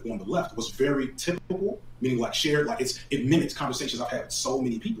perspective on the left was very typical, meaning like shared, like it mimics conversations I've had with so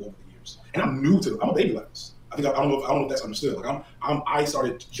many people over the years. And I'm new to it. I'm a baby like this. I don't know if that's understood. Like I'm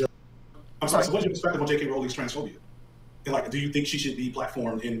sorry. So what's your perspective on J.K. Rowling's transphobia? And like, do you think she should be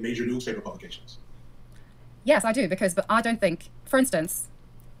platformed in major newspaper publications? Yes, I do, but I don't think, for instance,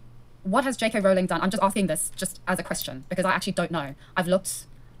 what has J.K. Rowling done? I'm just asking this just as a question, because I actually don't know.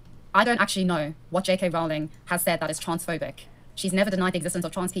 I don't actually know what J.K. Rowling has said that is transphobic. She's never denied the existence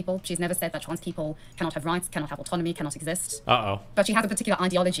of trans people. She's never said that trans people cannot have rights, cannot have autonomy, cannot exist. But she has a particular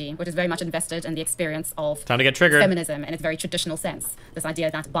ideology, which is very much invested in the experience of time to get triggered. Feminism in its very traditional sense. This idea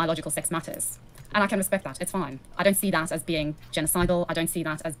that biological sex matters. And I can respect that. It's fine. I don't see that as being genocidal. I don't see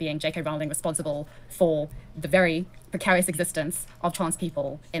that as being J.K. Rowling responsible for the very precarious existence of trans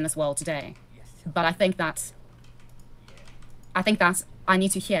people in this world today. But I think that I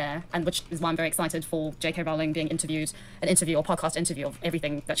need to hear, and which is why I'm very excited for J.K. Rowling being interviewed, an interview or podcast interview of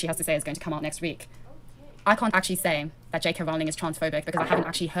everything that she has to say is going to come out next week. I can't actually say that J.K. Rowling is transphobic because I haven't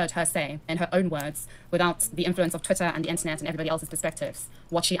actually heard her say, in her own words, without the influence of Twitter and the internet and everybody else's perspectives,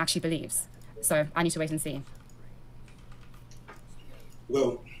 what she actually believes. So I need to wait and see.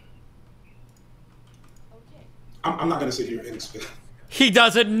 Well, I'm not going to sit here and explain. He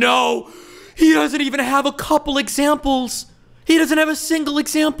doesn't know. He doesn't even have a couple examples. He doesn't have a single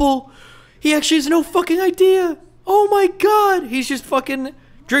example. He actually has no fucking idea. Oh my God. He's just fucking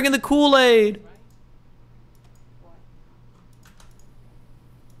drinking the Kool-Aid.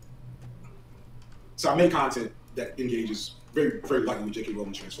 So I made content that engages very, very lightly with J.K.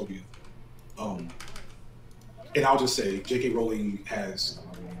 Rowling transphobia. And I'll just say, J.K. Rowling has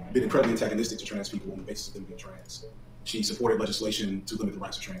been incredibly antagonistic to trans people on the basis of them being trans. She supported legislation to limit the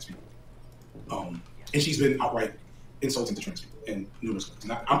rights of trans people. And she's been outright insulting to trans people in numerous ways.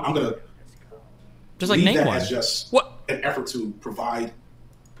 And I'm going to just like name that one. As just an effort to provide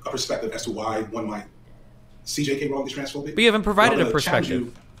a perspective as to why one might see J.K. Rowling as transphobic. But you haven't provided a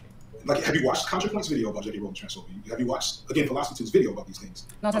perspective. like, have you watched ContraPoint's video about J.K. Rowling transphobia? Have you watched, again, Philosophy 2's video about these things?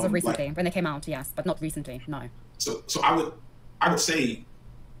 Not as of recently. When they came out, yes, but not recently, no. So I would say,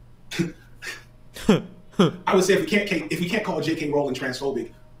 if we can't call J.K. Rowling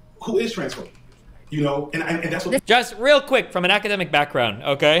transphobic, who is transphobic? You know, and that's what. Just real quick from an academic background,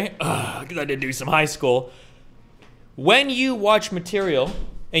 okay? Because I did do some high school. When you watch material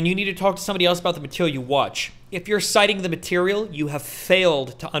and you need to talk to somebody else about the material you watch, if you're citing the material, you have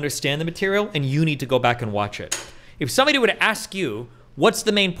failed to understand the material and you need to go back and watch it. If somebody were to ask you, what's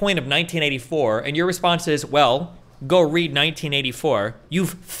the main point of 1984? And your response is, well, go read 1984.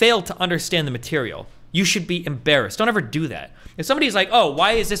 You've failed to understand the material. You should be embarrassed. Don't ever do that. If somebody's like, oh,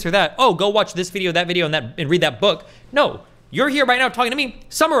 why is this or that? Oh, go watch this video, and read that book. No, you're here right now talking to me.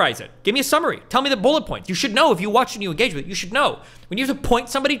 Summarize it. Give me a summary. Tell me the bullet points. You should know if you watch and you engage with it. You should know. When you have to point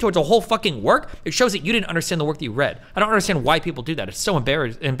somebody towards a whole fucking work, it shows that you didn't understand the work that you read. I don't understand why people do that. It's so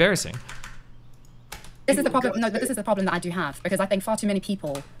embarrassing. This is the problem. No, but this is the problem that I do have, because I think far too many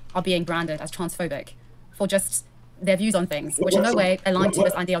people are being branded as transphobic for just their views on things, which in no way align to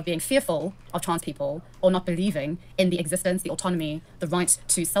this idea of being fearful of trans people or not believing in the existence, the autonomy, the right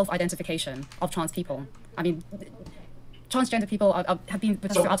to self-identification of trans people. I mean, transgender people have been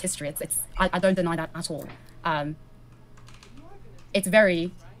with us throughout history. I don't deny that at all. It's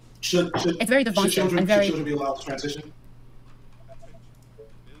very divisive and very. Should children be allowed to transition?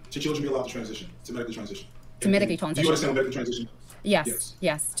 Should children be allowed to transition, to medically transition? To medically transition. Do you understand medically transition?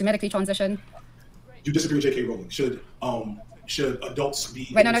 Yes. To medically transition. You disagree with J.K. Rowling? Should adults be?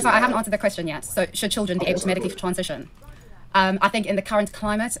 Wait, no, sorry, I haven't answered the question yet. So, should children be able to medically transition? I think in the current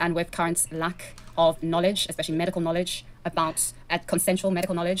climate and with current lack of knowledge, especially medical knowledge about consensual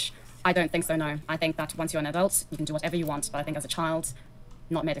medical knowledge, I don't think so. No, I think that once you're an adult, you can do whatever you want. But I think as a child,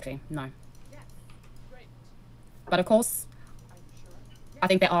 not medically. No. But of course, I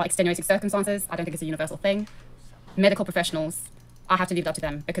think there are extenuating circumstances. I don't think it's a universal thing. Medical professionals, I have to leave it up to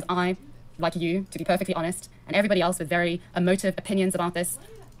them, because I, like you, to be perfectly honest, and everybody else with very emotive opinions about this,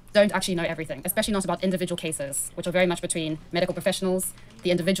 don't actually know everything, especially not about individual cases, which are very much between medical professionals,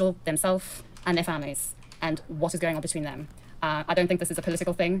 the individual themselves, and their families, and what is going on between them. I don't think this is a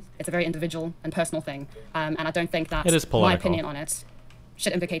political thing. It's a very individual and personal thing. And I don't think that my opinion on it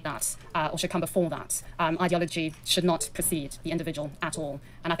should implicate that, or should come before that. Ideology should not precede the individual at all.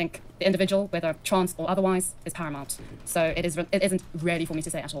 And I think the individual, whether trans or otherwise, is paramount. So it isn't ready for me to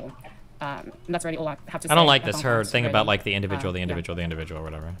say at all. That's really all I have to say. I don't like this thing about like the individual, or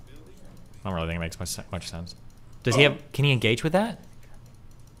whatever. I don't really think it makes much sense. Does he have? Can he engage with that?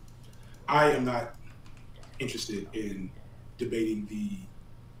 I am not interested in debating the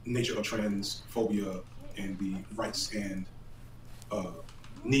nature of transphobia and the rights and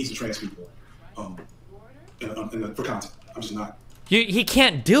needs of trans people for content. I'm just not. He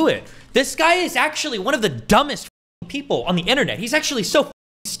can't do it. This guy is actually one of the dumbest people on the internet. He's actually so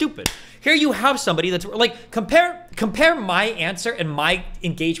stupid. Here you have somebody that's like, compare my answer and my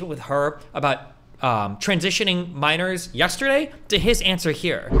engagement with her about transitioning minors yesterday to his answer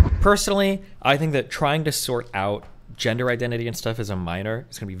here. Personally, I think that trying to sort out gender identity and stuff as a minor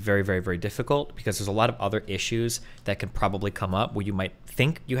is going to be very, very, very difficult, because there's a lot of other issues that can probably come up where you might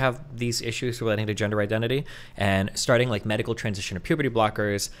think you have these issues relating to gender identity, and starting like medical transition or puberty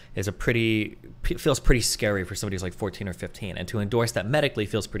blockers is feels pretty scary for somebody who's like 14 or 15, and to endorse that medically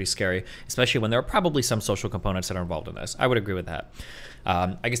feels pretty scary, especially when there are probably some social components that are involved in this. I would agree with that.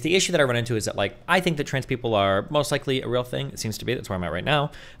 I guess the issue that I run into is that, like, I think that trans people are most likely a real thing. It seems to be. That's where I'm at right now.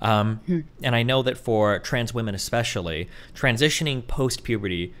 And I know that for trans women especially, transitioning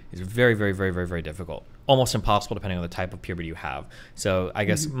post-puberty is very, very, very, very, very difficult. Almost impossible depending on the type of puberty you have. So I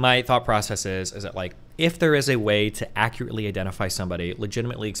guess my thought process is that, like, if there is a way to accurately identify somebody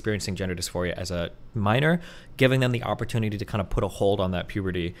legitimately experiencing gender dysphoria as a minor, giving them the opportunity to kind of put a hold on that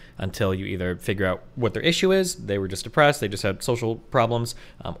puberty until you either figure out what their issue is, they were just depressed, they just had social problems,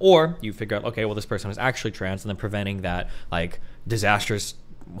 or you figure out, okay, well, this person is actually trans, and then preventing that, like, disastrous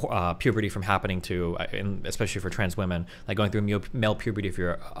puberty from happening to, especially for trans women, like going through male puberty if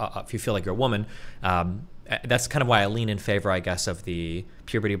you feel like you're a woman. That's kind of why I lean in favor, I guess, of the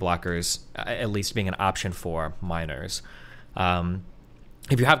puberty blockers at least being an option for minors.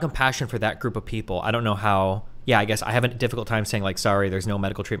 If you have compassion for that group of people, I don't know how. Yeah, I guess I have a difficult time saying, like, sorry, there's no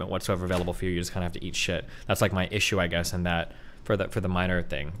medical treatment whatsoever available for you. You just kind of have to eat shit. That's like my issue, I guess, and that for the minor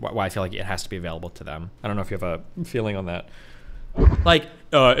thing, why I feel like it has to be available to them. I don't know if you have a feeling on that. Like,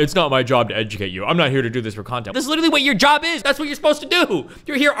 it's not my job to educate you. I'm not here to do this for content. This is literally what your job is. That's what you're supposed to do.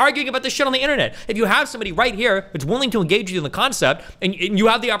 You're here arguing about this shit on the internet. If you have somebody right here that's willing to engage you in the concept, and you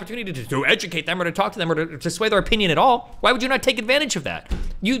have the opportunity to educate them or to talk to them or to sway their opinion at all, why would you not take advantage of that?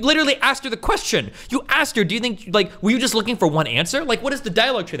 You literally asked her the question. You asked her, do you think, like, were you just looking for one answer? Like, what is the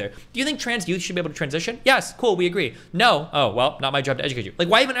dialogue tree there? Do you think trans youth should be able to transition? Yes, cool, we agree. No, oh, well, not my job to educate you. Like,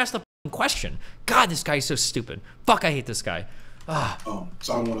 why even ask the question? God, this guy is so stupid. Fuck, I hate this guy. So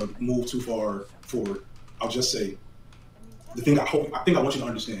I don't want to move too far forward. I'll just say the thing I think I want you to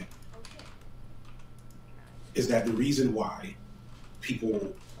understand is that the reason why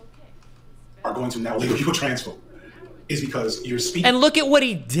people are going to now label you a transphobe is because you're speaking. And look at what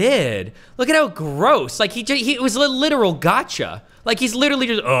he did. Look at how gross. Like he was a literal gotcha. Like he's literally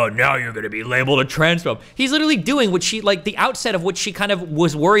just, oh, now you're gonna be labeled a transphobe. He's literally doing what she, like the outset of what she kind of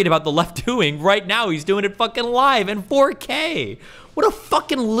was worried about the left doing. Right now, he's doing it fucking live in 4K. What a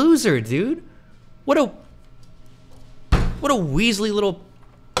fucking loser, dude. What a Weasley little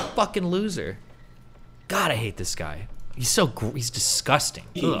fucking loser. God, I hate this guy. He's he's disgusting.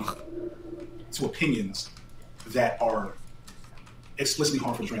 Ugh. To opinions that are explicitly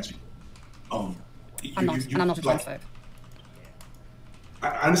harmful to trans people. I'm not a transphobe. I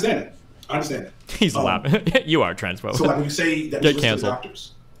understand it. I understand it. He's laughing. You are transphobe. So like when you say that get you're canceled.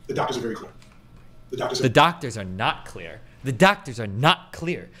 The doctors are very clear. The doctors are not clear. The doctors are not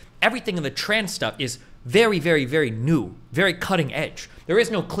clear. Everything in the trans stuff is very, very, very new, very cutting edge. There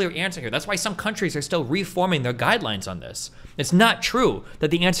is no clear answer here. That's why some countries are still reforming their guidelines on this. It's not true that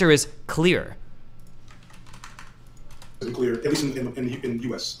the answer is clear. Clear, at least in the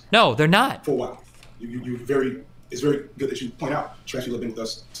U.S. No, they're not. For a while. It's very good that you point out trans people have been with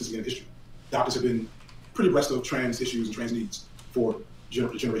us since the beginning of history. Doctors have been pretty abreast of trans issues and trans needs for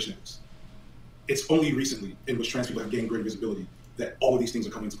generations. It's only recently in which trans people have gained greater visibility that all of these things are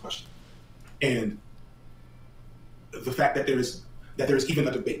coming into question. And the fact that there is even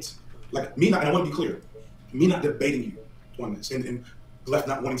a debate, like me not, and I want to be clear, me not debating you on this, and the left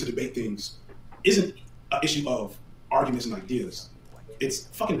not wanting to debate things isn't an issue of arguments and ideas. It's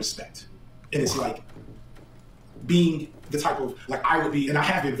fucking respect. And it's like being the type of, like I would be, and I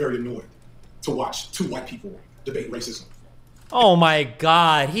have been very annoyed to watch two white people debate racism. Oh my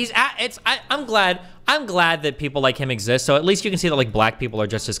God, I'm glad that people like him exist. So at least you can see that like black people are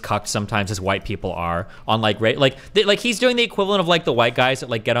just as cucked sometimes as white people are on like like he's doing the equivalent of like the white guys that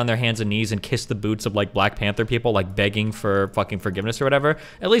like get on their hands and knees and kiss the boots of like Black Panther people, like begging for fucking forgiveness or whatever.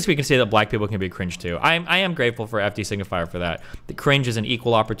 At least we can see that black people can be cringe too. I am grateful for F.D Signifier for that. The cringe is an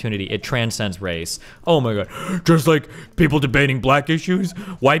equal opportunity. It transcends race. Oh my God, just like people debating black issues,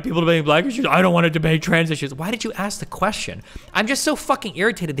 white people debating black issues. I don't want to debate trans issues. Why did you ask the question? I'm just so fucking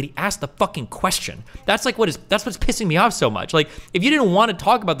irritated that he asked the fucking question. That's what's pissing me off so much. Like, if you didn't want to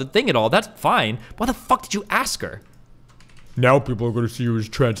talk about the thing at all, that's fine. Why the fuck did you ask her? Now people are gonna see you as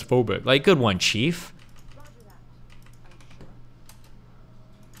transphobic. Like, good one, Chief.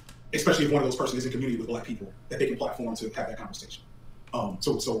 Especially if one of those persons is in community with black people, that they can platform to have that conversation.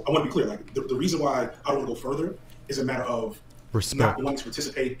 So I want to be clear, like the reason why I don't want to go further is a matter of respect. Not wanting to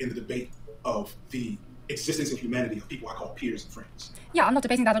participate in the debate of the existence and humanity of people I call peers and friends. Yeah, I'm not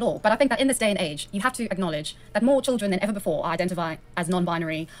debating that at all, but I think that in this day and age, you have to acknowledge that more children than ever before are identified as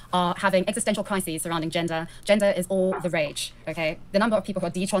non-binary, are having existential crises surrounding gender. Gender is all the rage, okay? The number of people who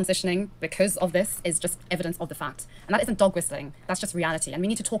are detransitioning because of this is just evidence of the fact. And that isn't dog whistling, that's just reality. And we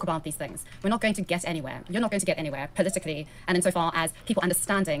need to talk about these things. We're not going to get anywhere. You're not going to get anywhere politically, and insofar as people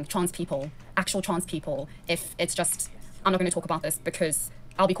understanding trans people, actual trans people, if it's just, I'm not going to talk about this because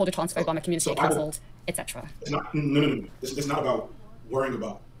I'll be called a transphobe by my community and cancelled, etc. No. It's not about worrying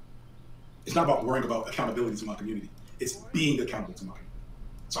about. It's not about worrying about accountability to my community. It's being accountable to my community.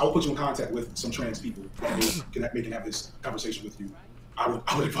 So I will put you in contact with some trans people that can have this conversation with you. I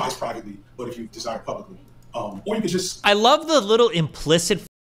would advise privately, but if you desire publicly, or you could just. I love the little implicit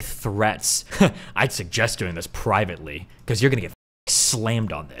threats. I'd suggest doing this privately because you're gonna get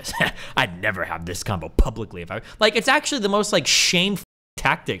slammed on this. I'd never have this convo publicly if I like. It's actually the most like shameful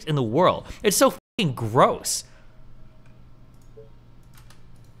tactics in the world. It's so fucking gross.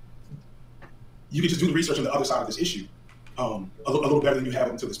 You can just do the research on the other side of this issue a little better than you have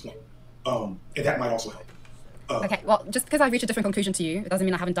up until this point. And that might also help. Okay, well, just because I reach a different conclusion to you, it doesn't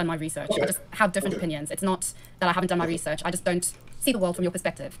mean I haven't done my research. Okay. I just have different opinions. It's not that I haven't done my research. I just don't see the world from your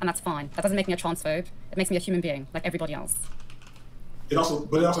perspective, and that's fine. That doesn't make me a transphobe. It makes me a human being, like everybody else. But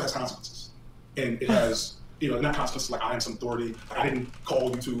it also has consequences. And it has, not consequences like I am some authority. Like I didn't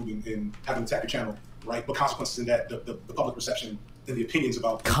call YouTube and have them attack your channel, right? But consequences in that the public perception and the opinions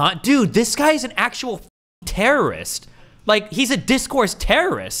about. Dude, this guy is an actual terrorist. Like, he's a discourse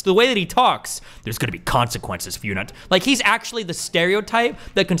terrorist. The way that he talks, there's going to be consequences for you not. Like, he's actually the stereotype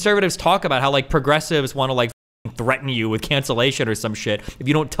that conservatives talk about, how like progressives want to like threaten you with cancellation or some shit if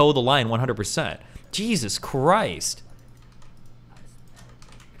you don't toe the line 100%. Jesus Christ.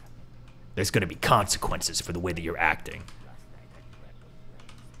 There's going to be consequences for the way that you're acting.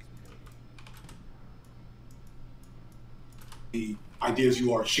 The ideas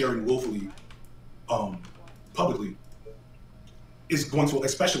you are sharing willfully, publicly, is going to,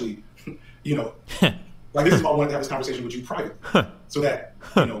 especially, you know, like this is why I wanted to have this conversation with you privately, so that,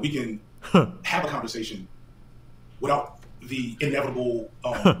 you know, we can have a conversation without the inevitable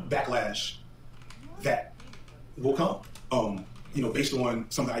backlash that will come, you know, based on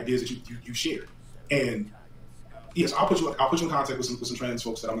some of the ideas that you share. And yes, I'll put you in contact with some trans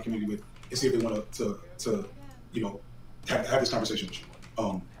folks that I'm in community with and see if they want to you know, have this conversation with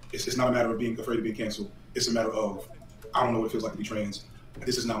you. It's not a matter of being afraid of being canceled. It's a matter of, I don't know what it feels like to be trans.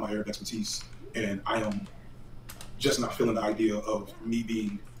 This is not my area of expertise, and I am just not feeling the idea of me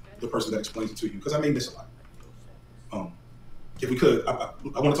being the person that explains it to you, because I may miss a lot. If we could, I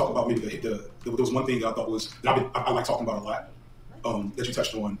want to talk about maybe there was one thing that I thought was that I like talking about a lot, that you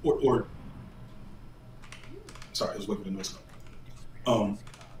touched on, or sorry, I was waiting for the noise.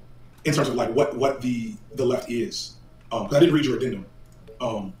 In terms of like what the left is, because I didn't read your addendum,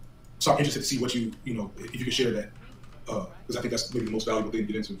 so I'm interested to see what you know, if you could share that, because I think that's maybe the most valuable thing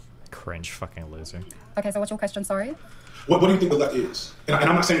to get into. Cringe fucking loser. Okay, so what's your question? Sorry. What do you think the left is? And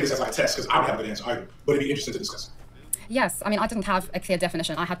I'm not saying this as like a test, because I don't have an answer either, but it'd be interesting to discuss. Yes, I mean, I didn't have a clear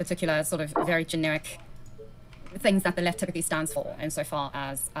definition. I had particular sort of very generic things that the left typically stands for, insofar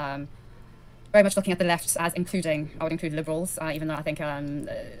as very much looking at the left as including, I would include liberals, even though I think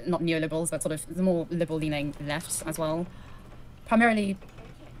not neoliberals, but sort of the more liberal-leaning left as well. Primarily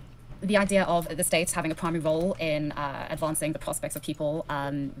the idea of the state having a primary role in advancing the prospects of people,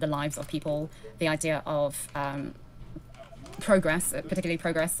 the lives of people, the idea of progress, particularly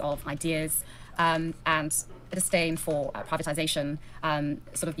progress of ideas, and a disdain for privatization,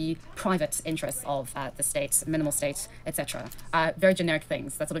 sort of the private interests of the state, minimal state, etc. Very generic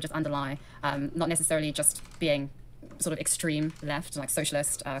things that sort of just underlie, not necessarily just being sort of extreme left, like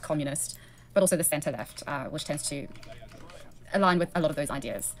socialist, communist, but also the center left, which tends to align with a lot of those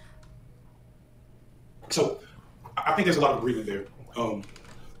ideas. So I think there's a lot of agreement there.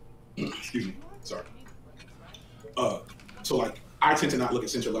 Excuse me, sorry. So like, I tend to not look at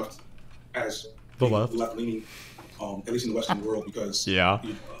center left as the left leaning, at least in the Western world, because they're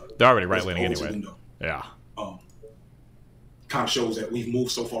already right leaning anyway. Yeah. Kind of shows that we've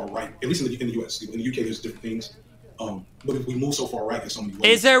moved so far right, at least in the U.S. In the UK, there's different things, but we move so far right in so many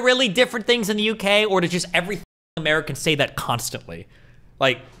ways. Is there really different things in the UK, or does just every American say that constantly?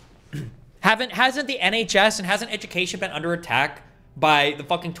 Like, hasn't the NHS and hasn't education been under attack by the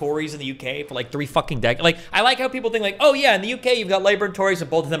fucking Tories in the UK for like 3 fucking decades? Like, I like how people think like, oh yeah, in the UK you've got Labour and Tories and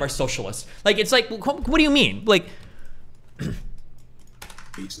both of them are socialists. Like, it's like, what do you mean? Like,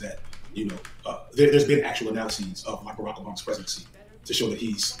 is that, you know, there's been actual analyses of like Barack Obama's presidency to show that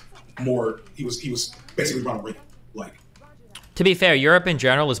he was basically Ronald Reagan. Like, to be fair, Europe in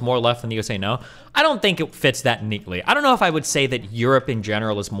general is more left than the USA now. I don't think it fits that neatly. I don't know if I would say that Europe in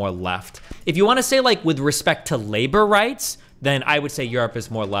general is more left. If you want to say like with respect to labor rights, then I would say Europe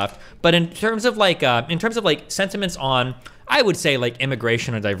is more left. But in terms of like sentiments on, I would say like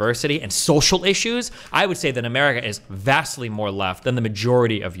immigration and diversity and social issues, I would say that America is vastly more left than the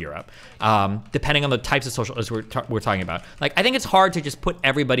majority of Europe, depending on the types of social issues we're talking about. Like, I think it's hard to just put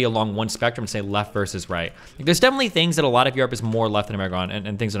everybody along one spectrum and say left versus right. Like, there's definitely things that a lot of Europe is more left than America on,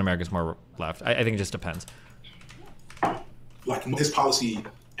 and things in America is more left. I think it just depends. Like, his policy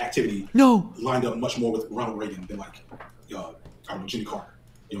activity lined up much more with Ronald Reagan than like, I don't know, Jimmy Carter.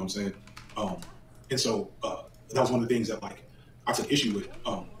 You know what I'm saying? And so that was one of the things that like I took issue with,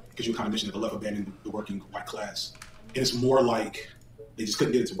 because you kind of mentioned that the left abandoned the working white class, and it's more like they just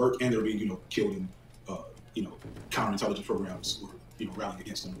couldn't get it to work, and they were being killed in counterintelligence programs were rallying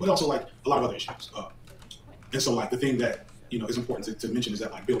against them, but also like a lot of other issues. And so like the thing that is important to mention is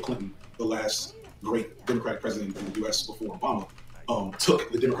that like Bill Clinton, the last great Democratic president in the U.S. before Obama,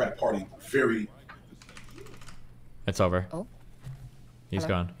 took the Democratic Party very. It's over. Oh. He's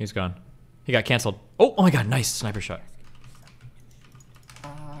gone. He's gone. He got canceled. Oh my God! Nice sniper shot.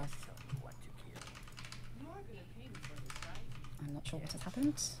 I'm not sure what has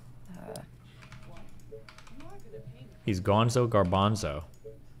happened. He's Gonzo Garbanzo.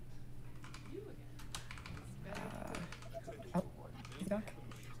 Oh, he's back.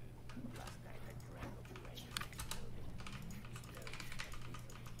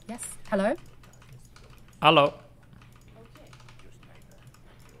 Yes. Hello. Hello.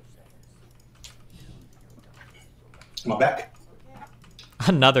 My back.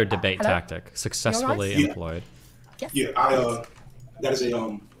 Another debate Hello? tactic successfully You all right? employed. Yes. Yeah, that is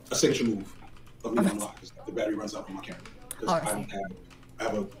a signature move of me unlock because the battery runs out on my camera. Because Oh, I I don't have, I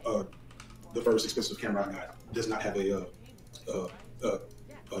have the first expensive camera I got does not have a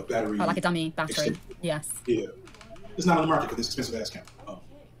battery. Oh, like a dummy battery. extension. Yes. Yeah, it's not on the market for this expensive ass camera.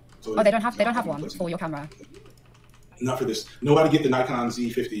 So Oh, they don't have one for your camera. Not for this. Nobody get the Nikon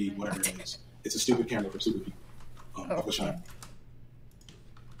Z50, whatever it is. It's a stupid camera for stupid people. Of which I am.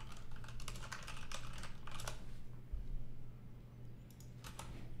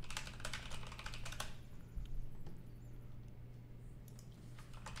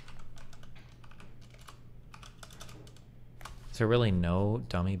 Is there really no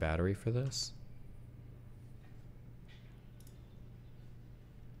dummy battery for this?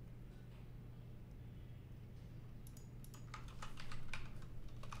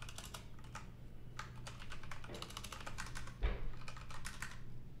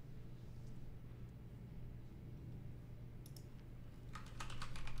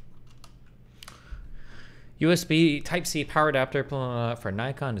 USB Type-C power adapter for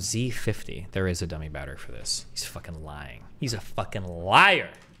Nikon Z50. There is a dummy battery for this. He's fucking lying. He's a fucking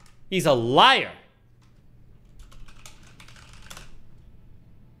liar. He's a liar.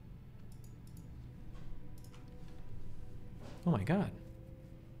 Oh my god.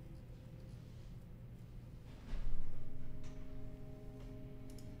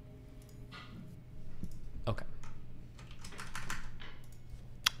 Okay.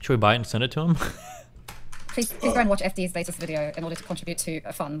 Should we buy it and send it to him? Please go and watch FD's latest video in order to contribute to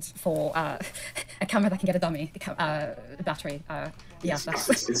a fund for a camera that can get a dummy battery. Yeah,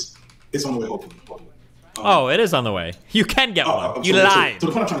 It's on the way, hopefully. Oh, it is on the way. You can get one. You lied. So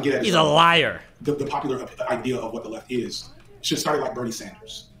the point I'm trying to get at He's is a liar. The popular idea of what the left is should start like Bernie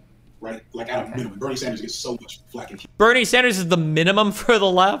Sanders, right? Like at a minimum. Bernie Sanders gets so much flack and Bernie Sanders is the minimum for the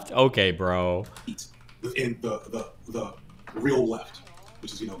left? Okay, bro. heat within the real left,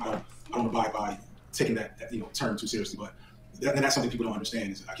 which is, I don't abide by taking that term too seriously, but that's something people don't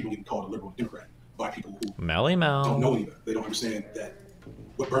understand is I keep getting called a liberal Democrat by people who Melly Mel. don't know any better. They don't understand that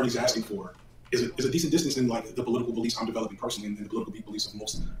what Bernie's asking for is a decent distance in like the political beliefs I'm developing personally and the political beliefs of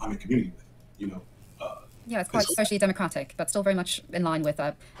most I'm in community with. Yeah, it's quite socially democratic, but still very much in line with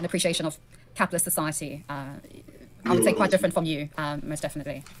an appreciation of capitalist society. I would say quite different from you, most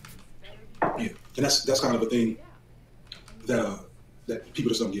definitely. Yeah, and that's kind of a thing that people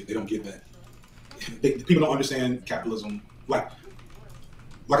just don't get. They don't get that. People don't understand capitalism. Like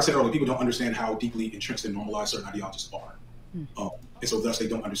I said earlier, people don't understand how deeply entrenched and normalized certain ideologies are. And so thus they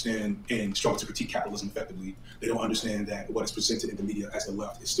don't understand and struggle to critique capitalism effectively. They don't understand that what is presented in the media as the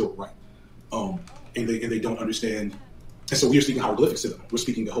left is still right. And they don't understand. And so we're speaking hieroglyphics to them. We're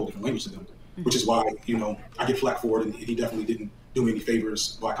speaking a whole different language to them, which is why, I get flack for it. And he definitely didn't do me any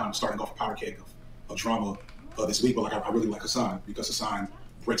favors by kind of starting off a powder keg of drama this week. But like, I really like Hassan because Hassan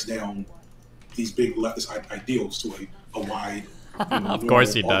breaks down these big leftist ideals to a wide. Of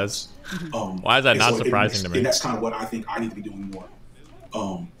course he does. Why is that not surprising to me? And that's kind of what I think I need to be doing more.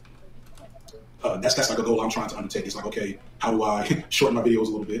 That's like a goal I'm trying to undertake. It's like, okay, how do I shorten my videos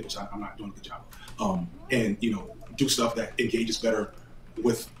a little bit, which I'm not doing a good job, and do stuff that engages better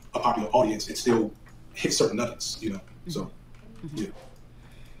with a popular audience and still hit certain nuggets, So, yeah.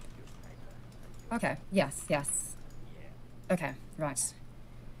 Okay. Yes. Okay. Right.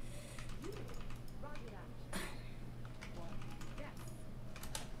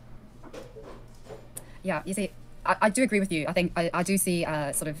 Yeah, you see, I do agree with you. I think I do see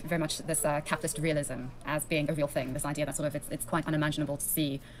sort of very much this capitalist realism as being a real thing. This idea that sort of it's quite unimaginable to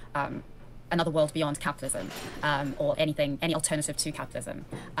see another world beyond capitalism or any alternative to capitalism.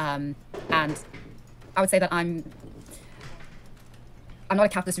 And I would say that I'm not a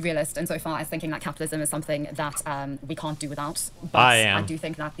capitalist realist insofar as thinking that capitalism is something that we can't do without. But I do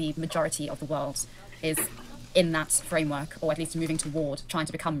think that the majority of the world is in that framework, or at least moving toward trying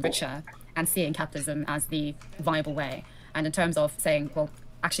to become richer and seeing capitalism as the viable way. And in terms of saying, well,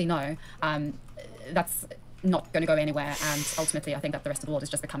 actually, no, that's not going to go anywhere. And ultimately, I think that the rest of the world is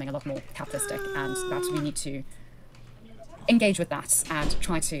just becoming a lot more capitalistic and that we need to engage with that and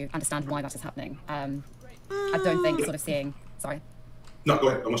try to understand why that is happening. I don't think sort of seeing, sorry. No, go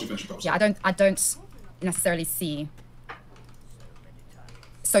ahead. I want you to finish your thoughts. Yeah, I don't necessarily see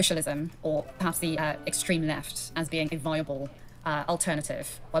socialism or perhaps the extreme left as being a viable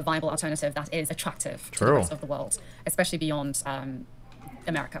alternative, or a viable alternative that is attractive to the rest of the world, especially beyond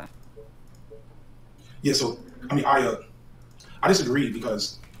America. Yeah, so I mean, I disagree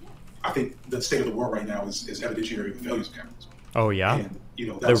because I think the state of the world right now is evidentiary of the failures of capitalism. Oh yeah. And you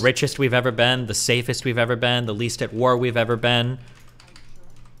know, the richest we've ever been, the safest we've ever been, the least at war we've ever been.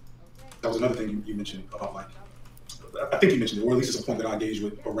 That was another thing you mentioned about, like, I think you mentioned it, or at least it's a point that I engaged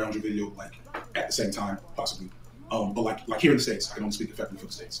with around your video, like at the same time, possibly. But like here in the States, I can only speak effectively for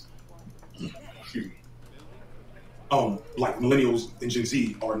the States. Excuse me. Like millennials and Gen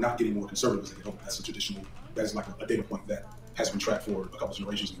Z are not getting more conservative as they get older. That's a traditional, that is like a data point that has been tracked for a couple of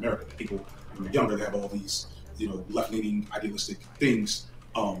generations in America. That people, when they're younger, they have all these, you know, left-leaning idealistic things.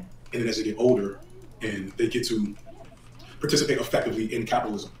 And then as they get older and they get to participate effectively in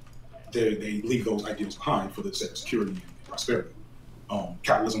capitalism, they leave those ideals behind for the sake of security and prosperity.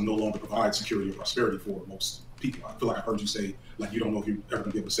 Capitalism no longer provides security or prosperity for most people. I feel like I've heard you say, like, you don't know if you're ever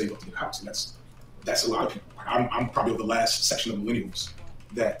going to be able to save up to get a house. And that's a lot of people. Like, I'm probably of the last section of millennials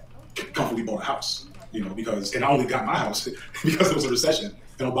that comfortably bought a house, you know, and I only got my house because there was a recession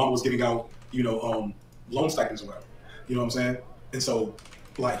and Obama was giving out, you know, loan stipends or whatever. You know what I'm saying? And so,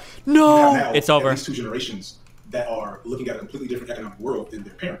 like, no, you have now it's over. At least two generations that are looking at a completely different economic world than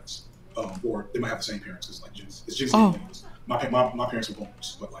their parents. Or they might have the same parents, because like it's Gen Z millennials. My parents were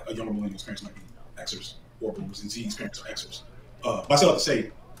boomers, but like a younger millennial's parents might be Xers or boomers, and Z's parents are Xers. But I still have to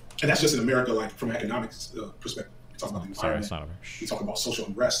say, and that's just in America, like from an economics perspective. We talk about the environment. Sorry, it's not over. We talk about social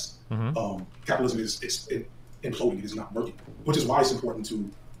unrest. Mm-hmm. Capitalism is imploding. It is not working, which is why it's important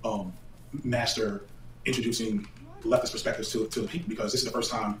to master introducing leftist perspectives to the people, because this is the first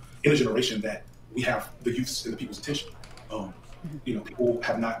time in a generation that we have the youth's and the people's attention. You know, people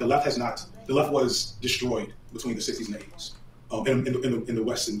have not. The left was destroyed between the 60s and the 80s, in the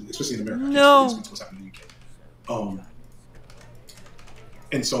West, and especially in America. No. What's happening in the UK.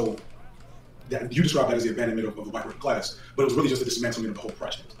 And so you described that as the abandonment of the white working class, but it was really just a dismantlement of the whole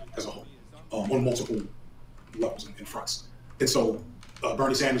project as a whole, on multiple levels and fronts. And so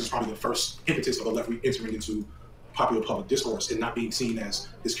Bernie Sanders is probably the first impetus of the left entering into popular public discourse and not being seen as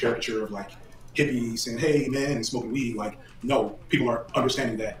this caricature of like hippies saying, "Hey man," and smoking weed. Like, no, people are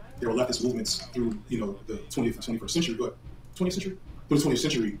understanding that there were leftist movements through, you know, the 20th and 21st century, but 20th century, through the 20th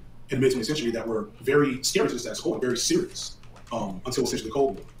century and mid 20th century that were very scary to the status quo and very serious until essentially the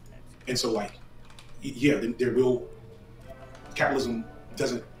Cold War. And so, like, yeah, capitalism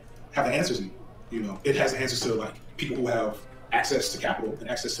doesn't have the answers in, you know, it has the answers to like people who have access to capital and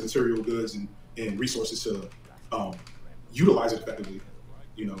access to material goods and resources to utilize it effectively.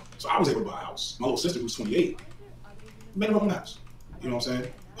 You know, so I was able to buy a house. My little sister, who's 28, made her own house. You know what I'm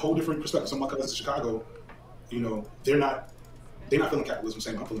saying? Whole different perspective. Some of my cousins in Chicago, you know, they're not feeling capitalism the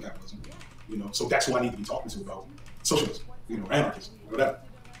same way I'm feeling capitalism. You know, so that's who I need to be talking to about socialism, you know, anarchism, whatever.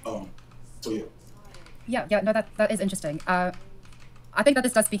 So yeah. Yeah, no, that is interesting. I think that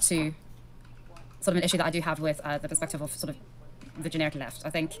this does speak to sort of an issue that I do have with the perspective of sort of the generic left. I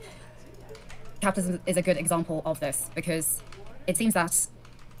think capitalism is a good example of this, because it seems that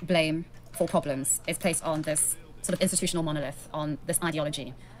blame for problems is placed on this sort of institutional monolith, on this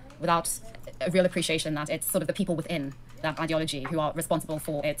ideology, without a real appreciation that it's sort of the people within that ideology who are responsible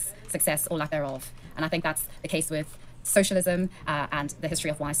for its success or lack thereof. And I think that's the case with socialism and the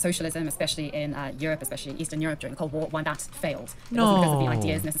history of why socialism, especially in Europe, especially Eastern Europe during the Cold War, why that failed. It wasn't because of the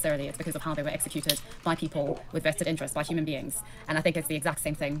ideas necessarily, it's because of how they were executed by people with vested interests, by human beings. And I think it's the exact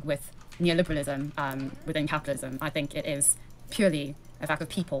same thing with neoliberalism within capitalism. I think it is purely a fact of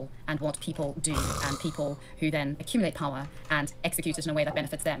people and what people do, and people who then accumulate power and execute it in a way that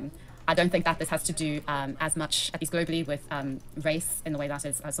benefits them. I don't think that this has to do as much, at least globally, with race in the way that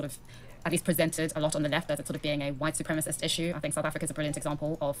is sort of at least presented a lot on the left as it sort of being a white supremacist issue. I think South Africa is a brilliant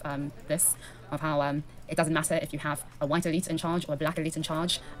example of this, of how it doesn't matter if you have a white elite in charge or a black elite in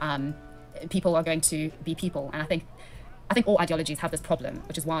charge. People are going to be people, and I think all ideologies have this problem,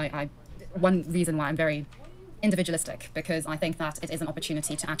 which is why one reason why I'm very individualistic, because I think that it is an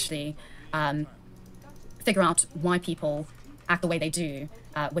opportunity to actually figure out why people act the way they do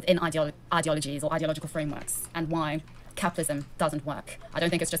within ideologies or ideological frameworks, and why capitalism doesn't work. I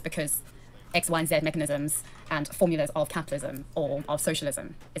don't think it's just because X, Y, and Z mechanisms and formulas of capitalism or of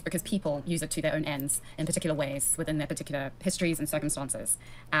socialism. It's because people use it to their own ends in particular ways within their particular histories and circumstances.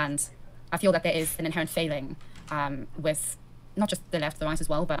 And I feel that there is an inherent failing with not just the left, the right as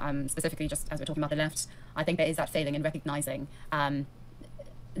well, but specifically just as we're talking about the left, I think there is that failing in recognizing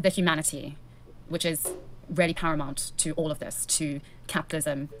the humanity, which is really paramount to all of this, to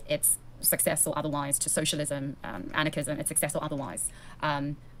capitalism, its success or otherwise, to socialism, anarchism, its success or otherwise.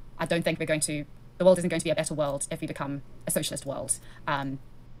 I don't think the world isn't going to be a better world if we become a socialist world.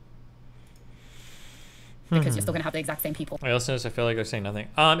 Because you're still going to have the exact same people. My listeners, I feel like they're saying nothing.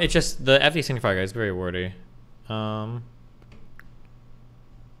 It's just the F.D Signifier guy is very wordy. Well.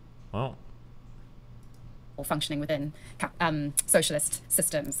 functioning within socialist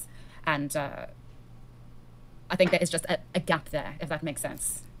systems. And I think there is just a gap there, if that makes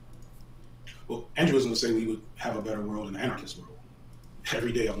sense. Well, Andrew was going to say we would have a better world in an anarchist world.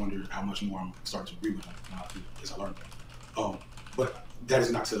 Every day I wonder how much more I'm starting to agree with him as I learn. But that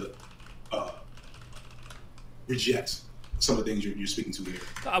is not to reject some of the things you're speaking to here.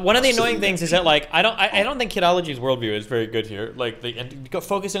 One of the annoying things is that, like, I don't think Kidology's worldview is very good here. Like,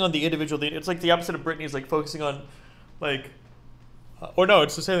 focusing on the individual, it's like the opposite of Brittany's, like focusing on, like, or no,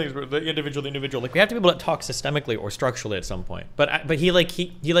 it's the same thing as the individual. Like, we have to be able to talk systemically or structurally at some point. But he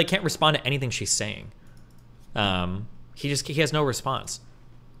can't respond to anything she's saying. He has no response.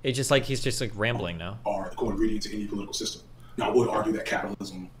 It's just like he's just like rambling now. Are the core ingredients in any political system. Now, I would argue that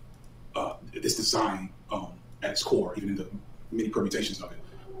capitalism, this design at its core, even in the many permutations of it,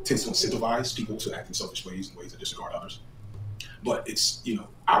 tends to incentivize people to act in selfish ways and ways that disregard others. But it's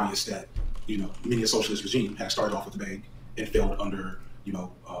obvious that many a socialist regime has started off with a bang and failed under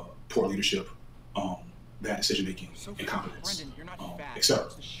poor leadership, bad decision making, incompetence, etc.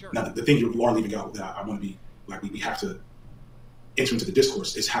 Now, the thing you are leaving out that I want to be like we have to enter into the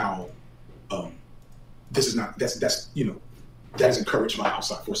discourse is how this is not that is encouraged by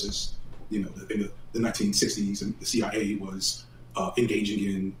outside forces. In the 1960s, and the CIA was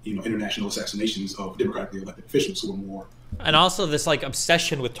engaging in international assassinations of democratically elected officials who were more. And also this like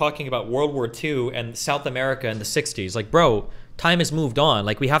obsession with talking about World War II and South America in the 60s. Like, bro, time has moved on.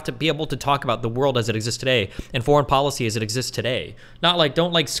 Like, we have to be able to talk about the world as it exists today and foreign policy as it exists today. Not like,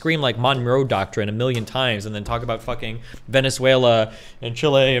 don't like scream like Monroe Doctrine a million times and then talk about fucking Venezuela and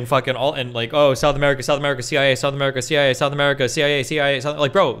Chile and fucking all, and like, oh, South America, CIA, South America, CIA, South America, CIA,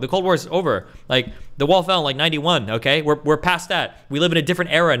 like, bro, the Cold War is over. Like, the wall fell in like 91, okay? We're past that. We live in a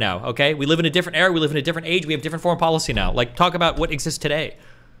different era now, okay? We live in a different era, we live in a different age, we have different foreign policy now. Like, talk about what exists today.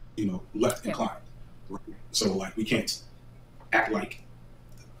 Left inclined. Right? So, like, we can't act like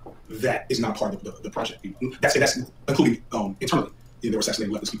that is not part of the project. That's including internally. There were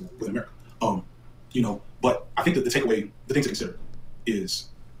assassinated leftist people within America. But I think that the takeaway, the thing to consider is.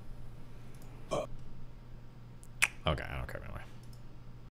 Okay, I don't care.